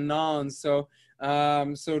adjective and nouns. So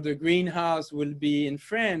the greenhouse will be, in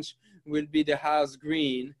French, will be the house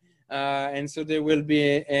green. And so there will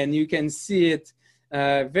be, and you can see it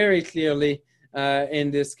very clearly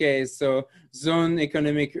in this case. So zone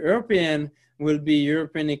economic European will be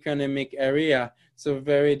European economic area. So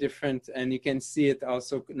very different, and you can see it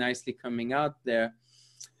also nicely coming out there.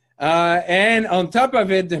 And on top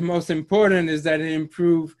of it, the most important is that it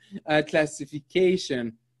improves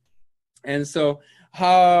classification. And so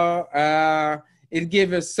how it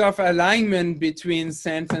gives a soft alignment between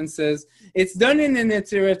sentences. It's done in an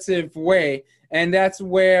iterative way, and that's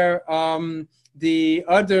where the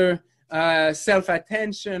other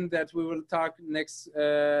self-attention that we will talk next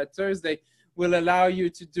Thursday will allow you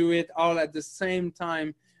to do it all at the same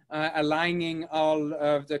time, aligning all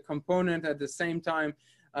of the component at the same time.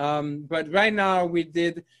 But right now we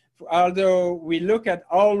did, although we look at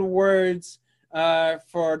all words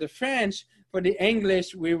for the French, for the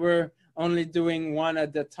English, we were only doing one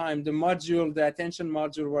at the time. The module, the attention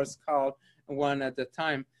module was called one at the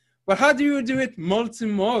time. But how do you do it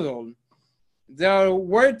multimodal? The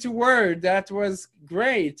word to word, that was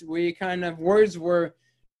great. We kind of, words were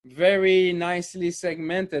very nicely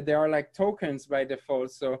segmented. They are like tokens by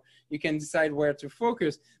default, so you can decide where to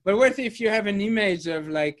focus. But what if you have an image of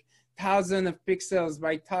like 1,000 of pixels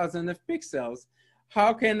by 1,000 of pixels?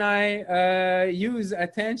 How can I use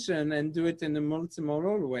attention and do it in a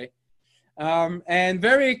multimodal way? And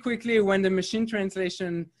very quickly, when the machine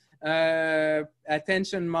translation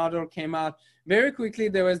attention model came out, very quickly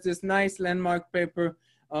there was this nice landmark paper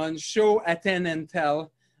on show, attend, and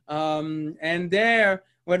tell. And there,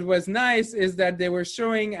 what was nice is that they were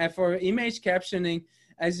showing for image captioning,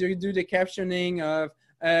 as you do the captioning of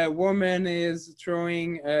a woman is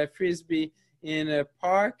throwing a frisbee in a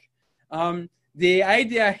park. The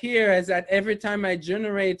idea here is that every time I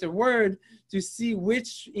generate a word, to see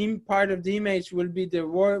which part of the image will be the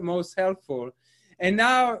word most helpful. And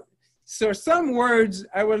now, so some words,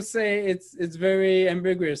 I will say it's very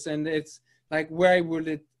ambiguous, and it's like, where would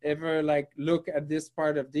it ever like look at this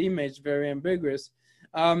part of the image? Very ambiguous.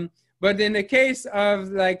 But in the case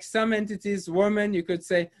of like some entities, woman, you could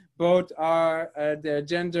say both are their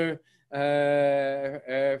gender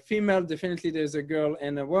female. Definitely there's a girl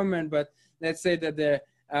and a woman, but let's say that the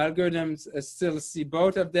algorithms still see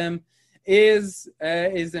both of them. Is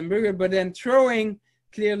ambiguous, but then throwing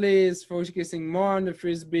clearly is focusing more on the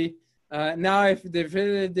frisbee. Now, if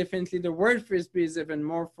definitely the word frisbee is even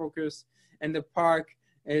more focused, and the park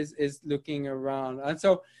is looking around. And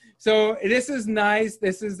so this is nice.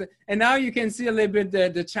 And now you can see a little bit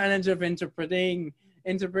the challenge of interpreting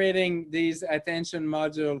these attention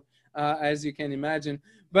module, as you can imagine.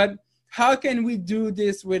 But how can we do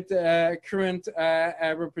this with current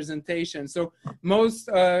representation? So most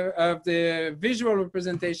of the visual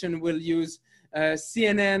representation will use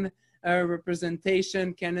CNN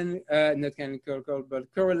representation, not canonical,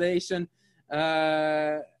 but correlation,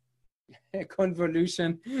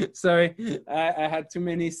 convolution. Sorry, I had too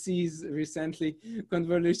many C's recently.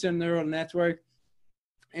 Convolution neural network.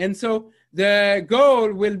 And so the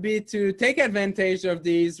goal will be to take advantage of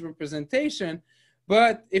these representation.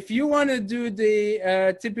 But if you want to do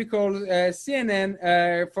the typical CNN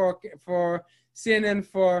for CNN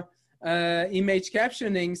for image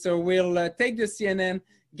captioning, so we'll take the CNN,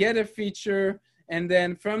 get a feature, and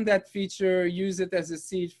then from that feature use it as a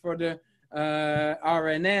seed for the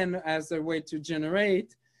RNN as a way to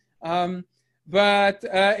generate. But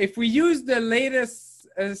if we use the latest,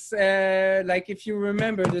 like if you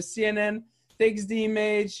remember, the CNN takes the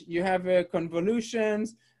image, you have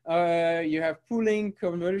convolutions. You have pooling,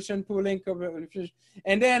 convolution,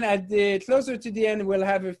 and then at the closer to the end, we'll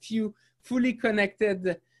have a few fully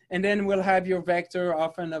connected, and then we'll have your vector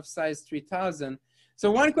often of size 3000.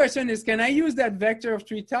 So one question is, can I use that vector of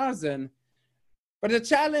 3000? But the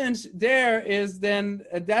challenge there is then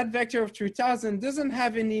that vector of 3000 doesn't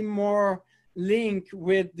have any more link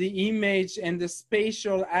with the image and the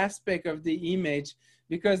spatial aspect of the image,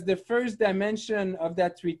 because the first dimension of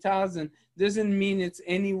that 3000 doesn't mean it's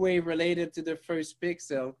any way related to the first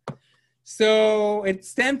pixel. So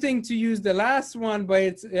it's tempting to use the last one,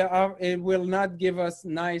 but it will not give us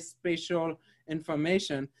nice spatial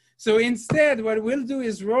information. So instead, what we'll do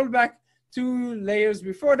is roll back 2 layers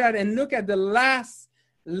before that and look at the last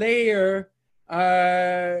layer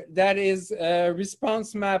that is a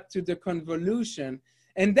response map to the convolution.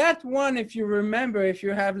 And that one, if you remember, if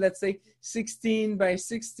you have, let's say, 16 by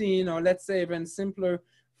 16, or let's say even simpler,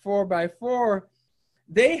 4 by 4,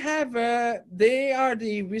 they are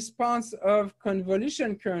the response of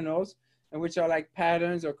convolution kernels, which are like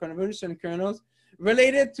patterns or convolution kernels,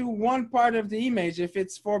 related to one part of the image. If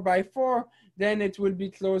it's 4 by 4, then it will be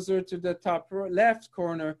closer to the top left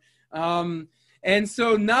corner. And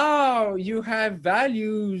so now you have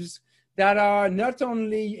values that are not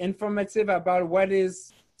only informative about what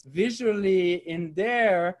is visually in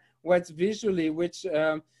there, what's visually, which,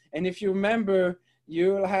 and if you remember,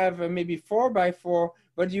 you'll have maybe 4 by 4,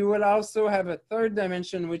 but you will also have a third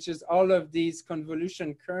dimension, which is all of these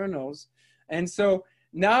convolution kernels. And so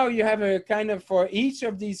now you have a kind of, for each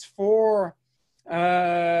of these 4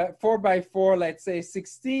 by 4, let's say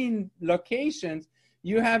 16 locations,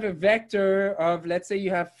 you have a vector of, let's say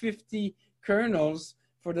you have 50 kernels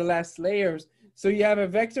for the last layers. So you have a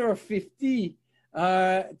vector of 50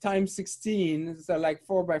 times 16, so like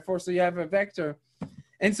 4 by 4. So you have a vector.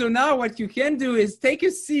 And so now what you can do is take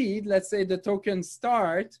a seed, let's say the token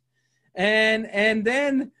start, and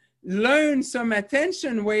then learn some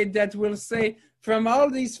attention weight that will say from all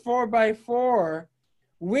these 4 by 4,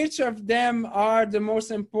 which of them are the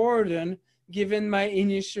most important given my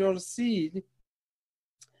initial seed.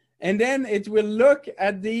 And then it will look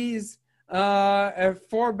at these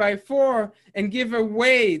 4 by 4 and give a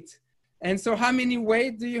weight. And so how many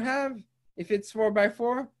weight do you have? If it's 4 by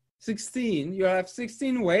 4, 16. You have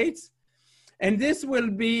 16 weights. And this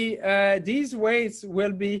will be, these weights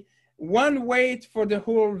will be one weight for the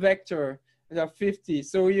whole vector of 50.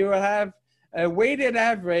 So you have a weighted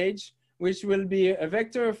average, which will be a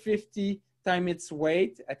vector of 50 times its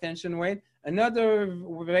weight, attention weight, another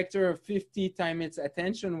vector of 50 times its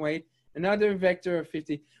attention weight, another vector of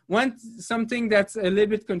 50. Something that's a little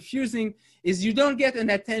bit confusing is you don't get an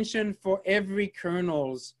attention for every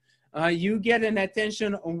kernels. You get an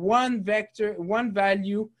attention on one vector, one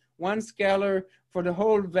value, one scalar for the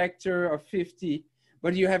whole vector of 50,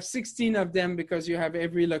 but you have 16 of them because you have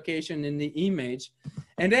every location in the image.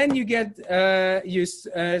 And then you get, so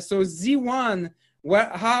Z1,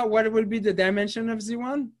 what will be the dimension of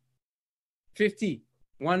Z1? 50,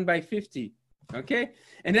 1 by 50, okay?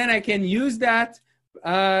 And then I can use that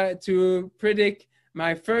to predict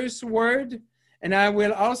my first word, and I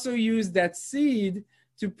will also use that seed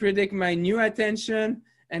to predict my new attention,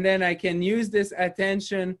 and then I can use this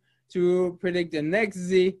attention to predict the next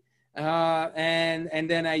Z, and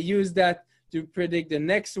then I use that to predict the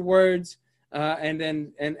next words, and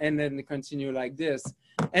then continue like this.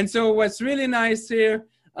 And so what's really nice here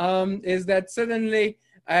is that suddenly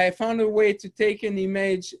I found a way to take an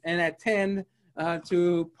image and attend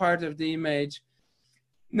to part of the image.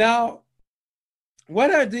 Now,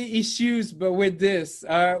 what are the issues with this?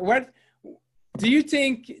 What do you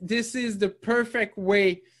think this is the perfect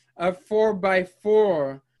way of 4 by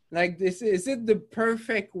 4? Like this, is it the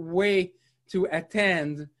perfect way to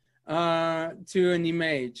attend to an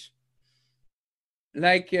image?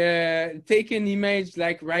 Like take an image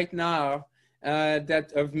like right now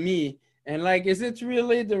that of me, and like, is it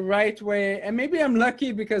really the right way? And maybe I'm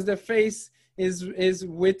lucky because the face is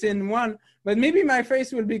within one, but maybe my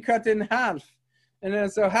face will be cut in half. And then,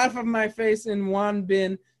 so half of my face in one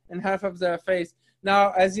bin and half of the face.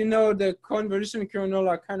 Now, as you know, the convolution kernel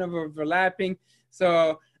are kind of overlapping.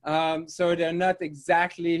 So, so they're not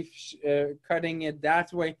exactly cutting it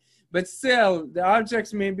that way, but still the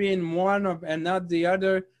objects may be in one and not the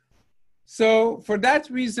other. So for that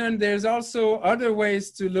reason, there's also other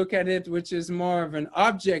ways to look at it, which is more of an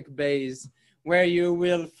object base, where you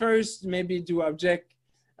will first maybe do object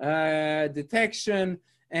detection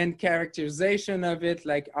and characterization of it,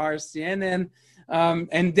 like RCNN.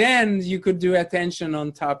 And then you could do attention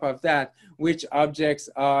on top of that, which objects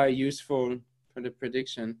are useful for the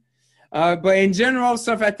prediction. But in general,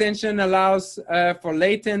 self-attention allows for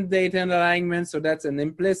latent data alignment, so that's an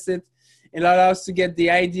implicit. It allows to get the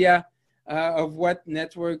idea of what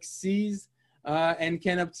network sees and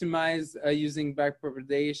can optimize using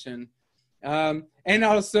backpropagation. And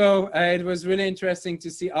also, it was really interesting to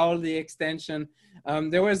see all the extension.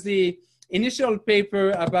 There was the initial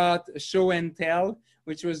paper about show and tell,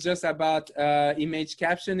 which was just about image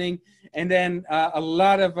captioning, and then a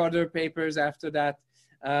lot of other papers after that,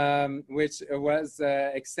 which was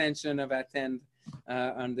extension of attend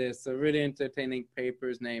on this. So really entertaining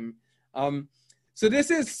papers name. So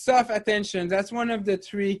this is self-attention. That's one of the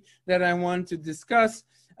three that I want to discuss.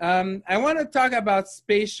 I want to talk about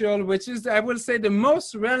spatial, which is, I will say, the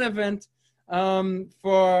most relevant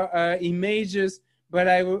for images, but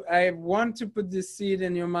I want to put this seed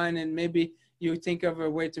in your mind, and maybe you think of a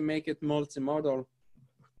way to make it multimodal.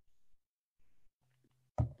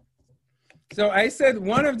 So I said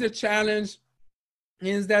one of the challenge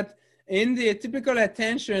is that in the typical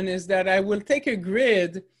attention is that I will take a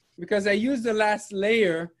grid, because I use the last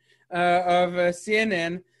layer of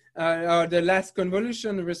CNN, or the last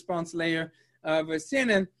convolution response layer of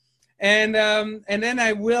CNN, and then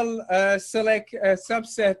I will select a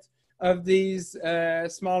subset of these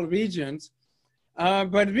small regions.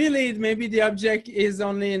 But really, maybe the object is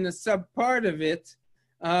only in a sub part of it,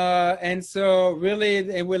 and so really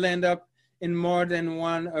it will end up in more than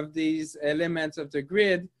one of these elements of the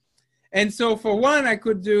grid. And so for one, I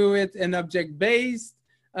could do it an object-based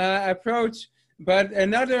approach, but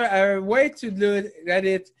another way to look at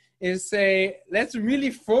it is say, let's really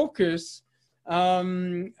focus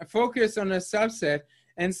on a subset.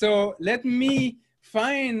 And so let me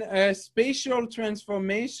find a spatial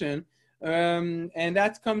transformation and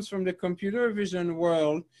that comes from the computer vision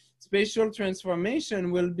world. Spatial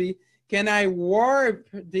transformation will be, can I warp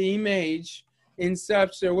the image in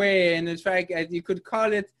such a way? And in fact, you could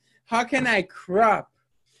call it, how can I crop?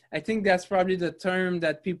 I think that's probably the term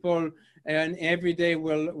that people every day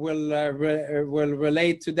will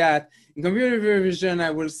relate to that. In computer vision,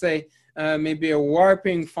 I will say maybe a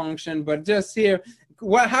warping function, but just here,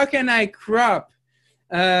 how can I crop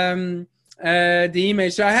the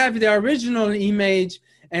image? So I have the original image,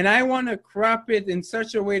 and I want to crop it in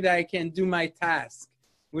such a way that I can do my task,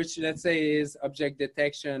 which let's say is object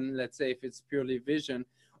detection, let's say if it's purely vision,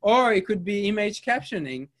 or it could be image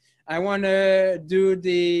captioning. I want to do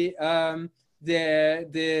the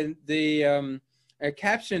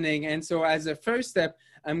captioning, and so as a first step,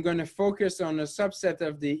 I'm going to focus on a subset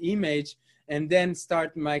of the image and then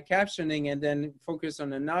start my captioning and then focus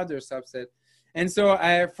on another subset. And so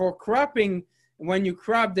for cropping, when you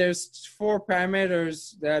crop, there's 4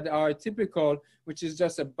 parameters that are typical, which is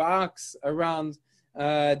just a box around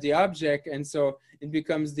the object. And so it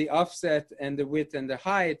becomes the offset and the width and the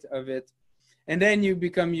height of it. And then you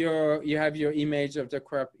have your image of the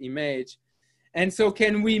crop image. And so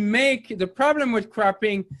can we make, the problem with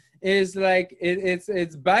cropping is like,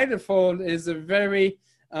 it's by default is a very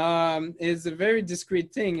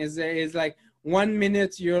discrete thing. Is like 1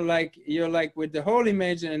 minute you're like with the whole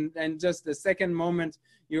image, and just the second moment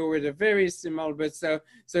you're with a very small bit. So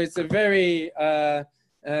it's a very a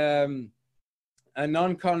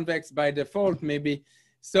non-convex by default maybe.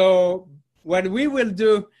 So what we will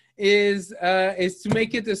do is to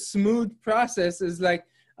make it a smooth process. Is like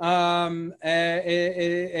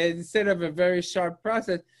instead of a very sharp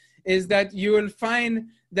process, is that you will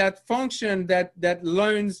find that function that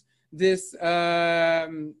learns these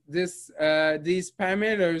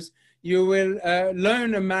parameters. You will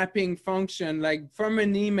learn a mapping function, like from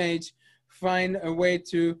an image, find a way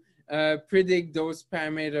to predict those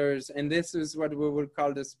parameters, and this is what we will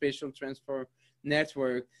call the spatial transfer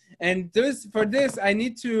network. And for this, I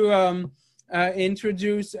need to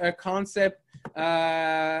introduce a concept,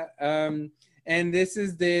 and this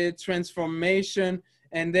is the transformation.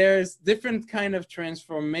 And there's different kind of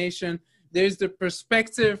transformation. There's the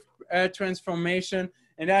perspective transformation,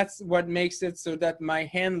 and that's what makes it so that my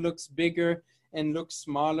hand looks bigger and looks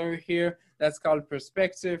smaller here. That's called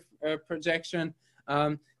perspective projection.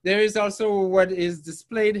 There is also what is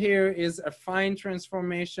displayed here is affine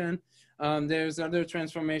transformation. There's other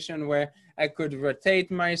transformation where I could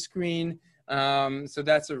rotate my screen. So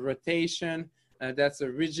that's a rotation. That's a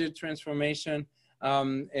rigid transformation.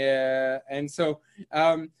 And so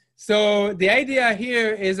the idea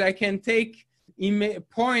here is I can take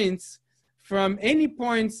points from any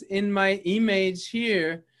points in my image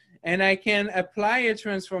here, and I can apply a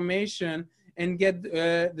transformation and get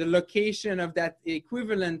the location of that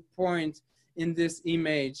equivalent point in this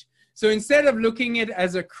image. So instead of looking at it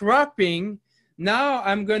as a cropping, now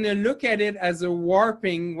I'm going to look at it as a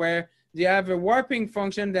warping, where you have a warping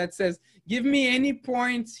function that says, give me any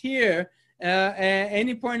points here,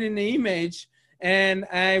 any point in the image, and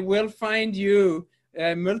I will find you,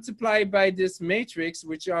 multiply by this matrix,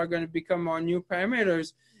 which are going to become our new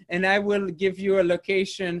parameters, and I will give you a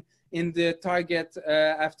location in the target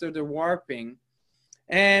after the warping.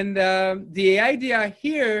 And the idea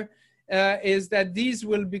here is that these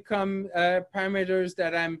will become parameters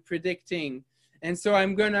that I'm predicting. And so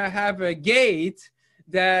I'm going to have a gate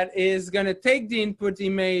that is going to take the input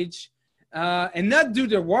image and not do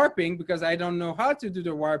the warping, because I don't know how to do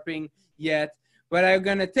the warping yet, but I'm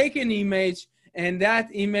going to take an image, and that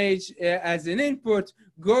image as an input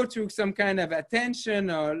go to some kind of attention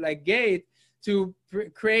or like gate to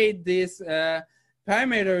create these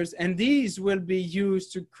parameters, and these will be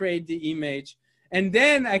used to create the image. And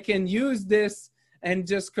then I can use this and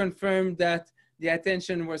just confirm that the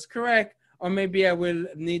attention was correct, or maybe I will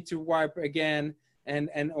need to warp again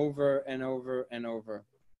and over and over and over.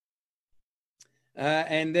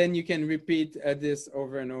 And then you can repeat this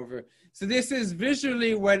over and over. So this is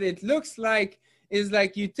visually what it looks like, is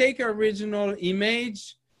like you take an original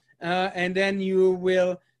image, and then you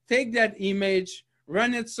will take that image,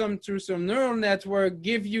 run it through some neural network,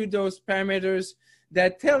 give you those parameters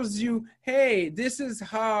that tells you, hey, this is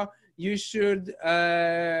how you should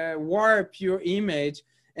warp your image,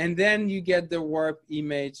 and then you get the warp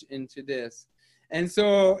image into this. And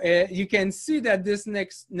so you can see that this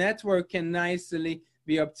next network can nicely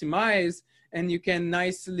be optimized, and you can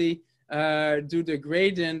nicely do the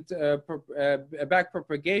gradient back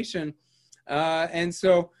propagation. And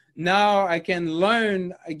so now I can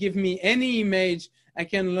learn, give me any image, I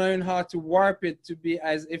can learn how to warp it to be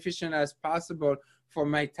as efficient as possible for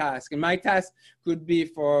my task. And my task could be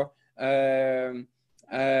for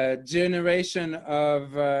generation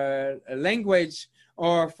of a language,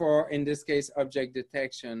 or for, in this case, object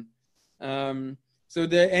detection. And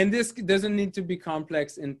this doesn't need to be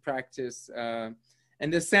complex in practice. And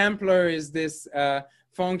the sampler is this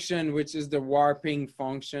function, which is the warping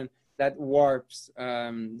function that warps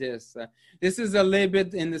this. This is a little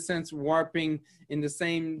bit, in the sense, warping in the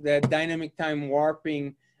same dynamic time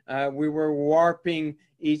warping. We were warping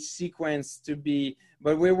each sequence to be,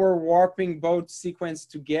 but we were warping both sequence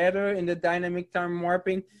together in the dynamic time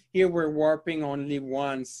warping. Here we're warping only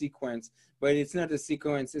one sequence, but it's not a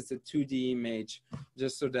sequence, it's a 2D image,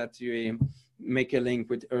 just so that you make a link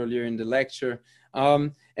with earlier in the lecture.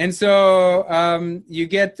 And so you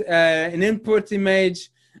get an input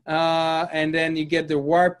image, and then you get the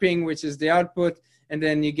warping, which is the output, and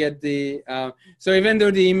then you get the, so even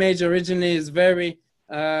though the image originally is very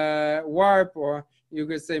warp, or you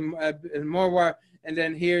could say more warp, and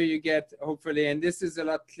then here you get, hopefully, and this is a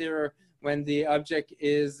lot clearer when the object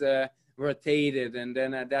is rotated, and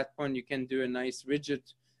then at that point you can do a nice rigid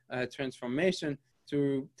transformation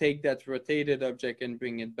to take that rotated object and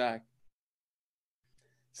bring it back.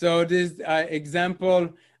 So this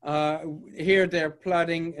example, here they're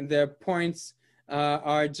plotting, and their points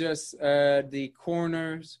are just the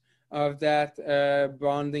corners of that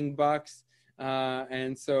bounding box.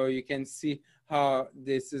 And so you can see how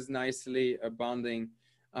this is nicely bounding.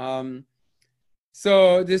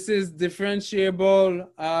 So this is differentiable,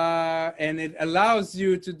 and it allows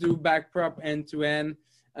you to do backprop end-to-end,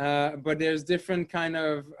 but there's different kind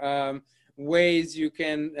of ways you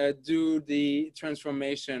can do the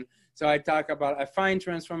transformation. So I talk about affine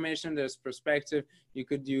transformation, there's perspective, you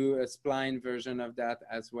could do a spline version of that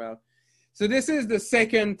as well. So this is the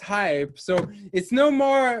second type. So it's no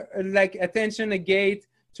more like attention and gate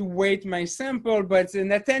to weight my sample, but it's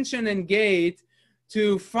an attention and gate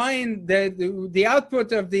to find that the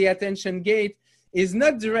output of the attention gate is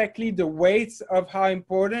not directly the weights of how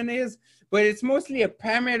important it is, but it's mostly a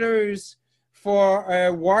parameters for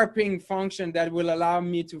a warping function that will allow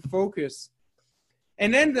me to focus.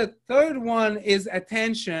 And then the third one is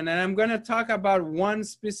attention, and I'm going to talk about one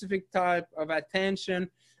specific type of attention.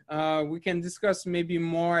 We can discuss maybe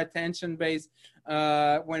more attention-based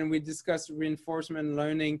when we discuss reinforcement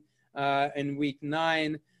learning in week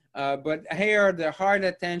 9. But here, the hard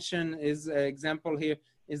attention is an example here,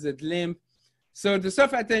 is a glimpse. So the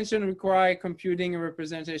soft attention requires computing a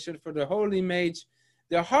representation for the whole image.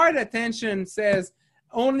 The hard attention says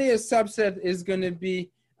only a subset is going to be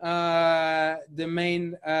the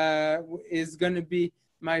main, is going to be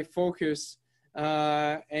my focus.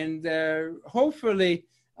 And hopefully,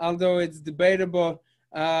 although it's debatable,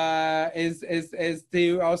 is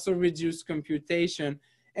to also reduce computation.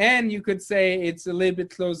 And you could say it's a little bit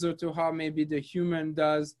closer to how maybe the human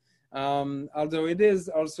does, although it is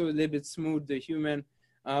also a little bit smooth, the human.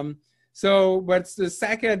 But the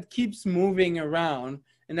saccade keeps moving around,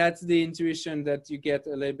 and that's the intuition that you get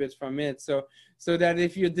a little bit from it. So that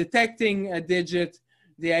if you're detecting a digit,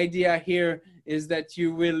 the idea here is that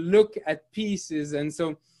you will look at pieces. And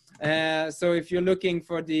so if you're looking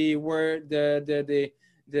for the word, the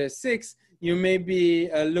 6, you may be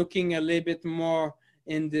looking a little bit more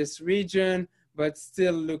in this region, but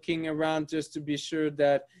still looking around just to be sure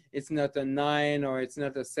that it's not a 9 or it's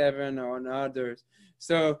not a 7 or another.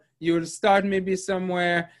 So you will start maybe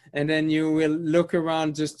somewhere, and then you will look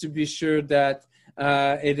around just to be sure that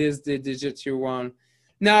it is the digit you want.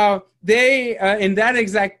 Now, they, in that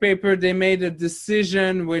exact paper, they made a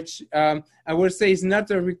decision, which I would say is not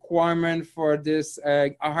a requirement for this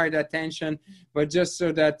hard attention, but just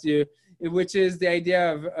so that you, which is the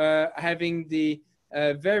idea of having the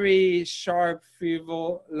very sharp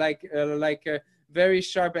field, like a very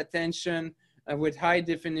sharp attention with high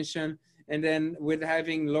definition, and then with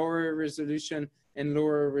having lower resolution and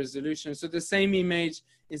lower resolution. So the same image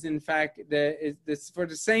is in fact, for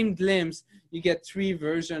the same glimpse, you get 3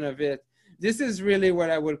 versions of it. This is really what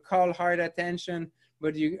I would call hard attention,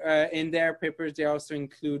 but you, in their papers, they also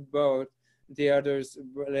include both. The others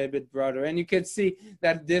a little bit broader. And you can see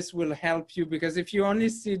that this will help you, because if you only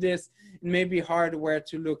see this, it may be hard where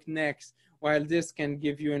to look next, while this can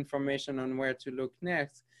give you information on where to look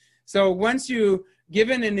next. So once you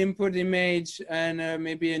given an input image and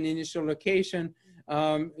maybe an initial location,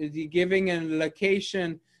 giving a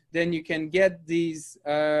location, then you can get these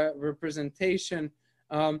representation,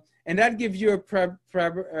 and that gives you a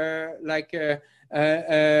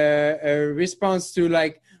response to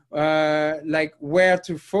like where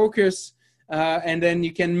to focus, and then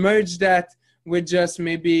you can merge that with just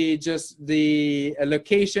maybe just the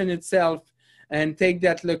location itself, and take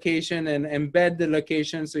that location and embed the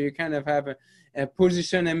location. So you kind of have a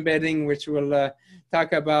position embedding, which we'll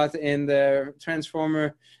talk about in the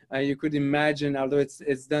transformer. You could imagine, although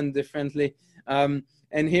it's done differently. And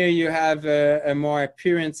here you have a more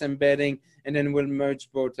appearance embedding, and then we'll merge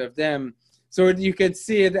both of them. So you could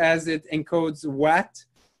see it as it encodes what,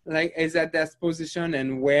 like is at that position,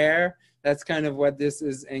 and where. That's kind of what this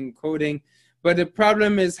is encoding. But the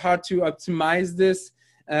problem is how to optimize this.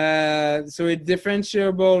 So it's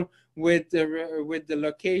differentiable with the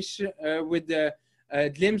location, with the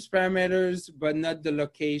glimpse parameters, but not the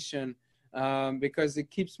location, because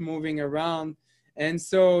it keeps moving around. And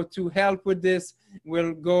so to help with this,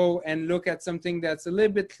 we'll go and look at something that's a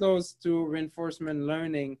little bit close to reinforcement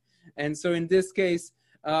learning. And so in this case,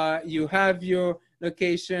 you have your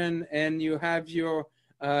location and you have your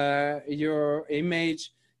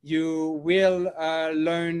image. You will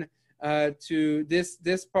learn to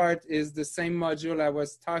this part is the same module I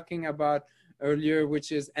was talking about earlier,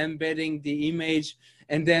 which is embedding the image.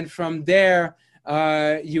 And then from there,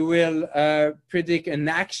 you will predict an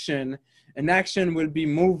action. An action will be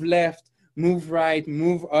move left, move right,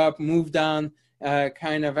 move up, move down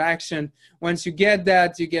kind of action. Once you get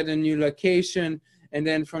that, you get a new location. And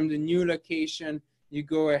then from the new location, you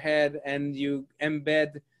go ahead and you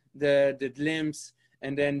embed the glimpse.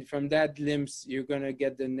 And then from that glimpse, you're going to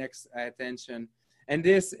get the next attention. And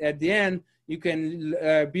this, at the end, you can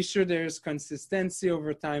be sure there's consistency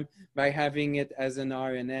over time by having it as an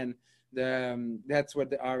RNN. That's what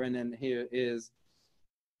the RNN here is.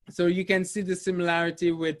 So you can see the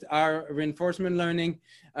similarity with our reinforcement learning.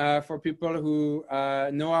 For people who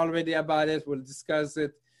know already about it, we'll discuss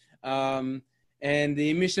it. And the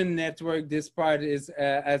emission network, this part is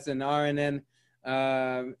as an RNN.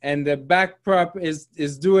 And the backprop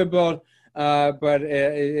is doable, but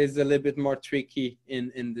it is a little bit more tricky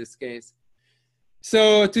in this case.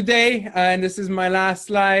 So today, and this is my last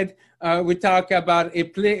slide, we talk about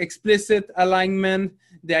explicit alignment,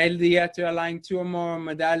 the idea to align two or more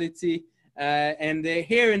modality. And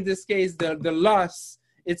here in this case, the loss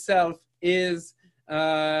itself is,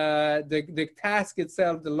 the task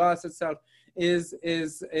itself, the loss itself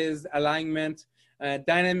is alignment.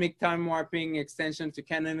 Dynamic time warping, extension to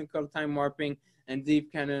canonical time warping, and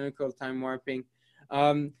deep canonical time warping.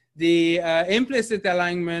 The implicit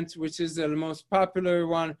alignment, which is the most popular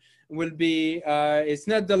one, will be, it's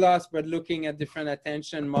not the loss, but looking at different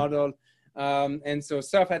attention model. And so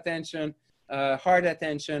soft attention, hard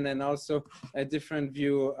attention, and also a different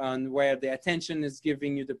view on where the attention is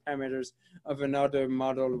giving you the parameters of another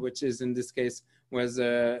model, which is in this case was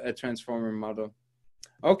a transformer model.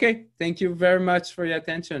 Okay, thank you very much for your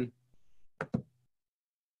attention.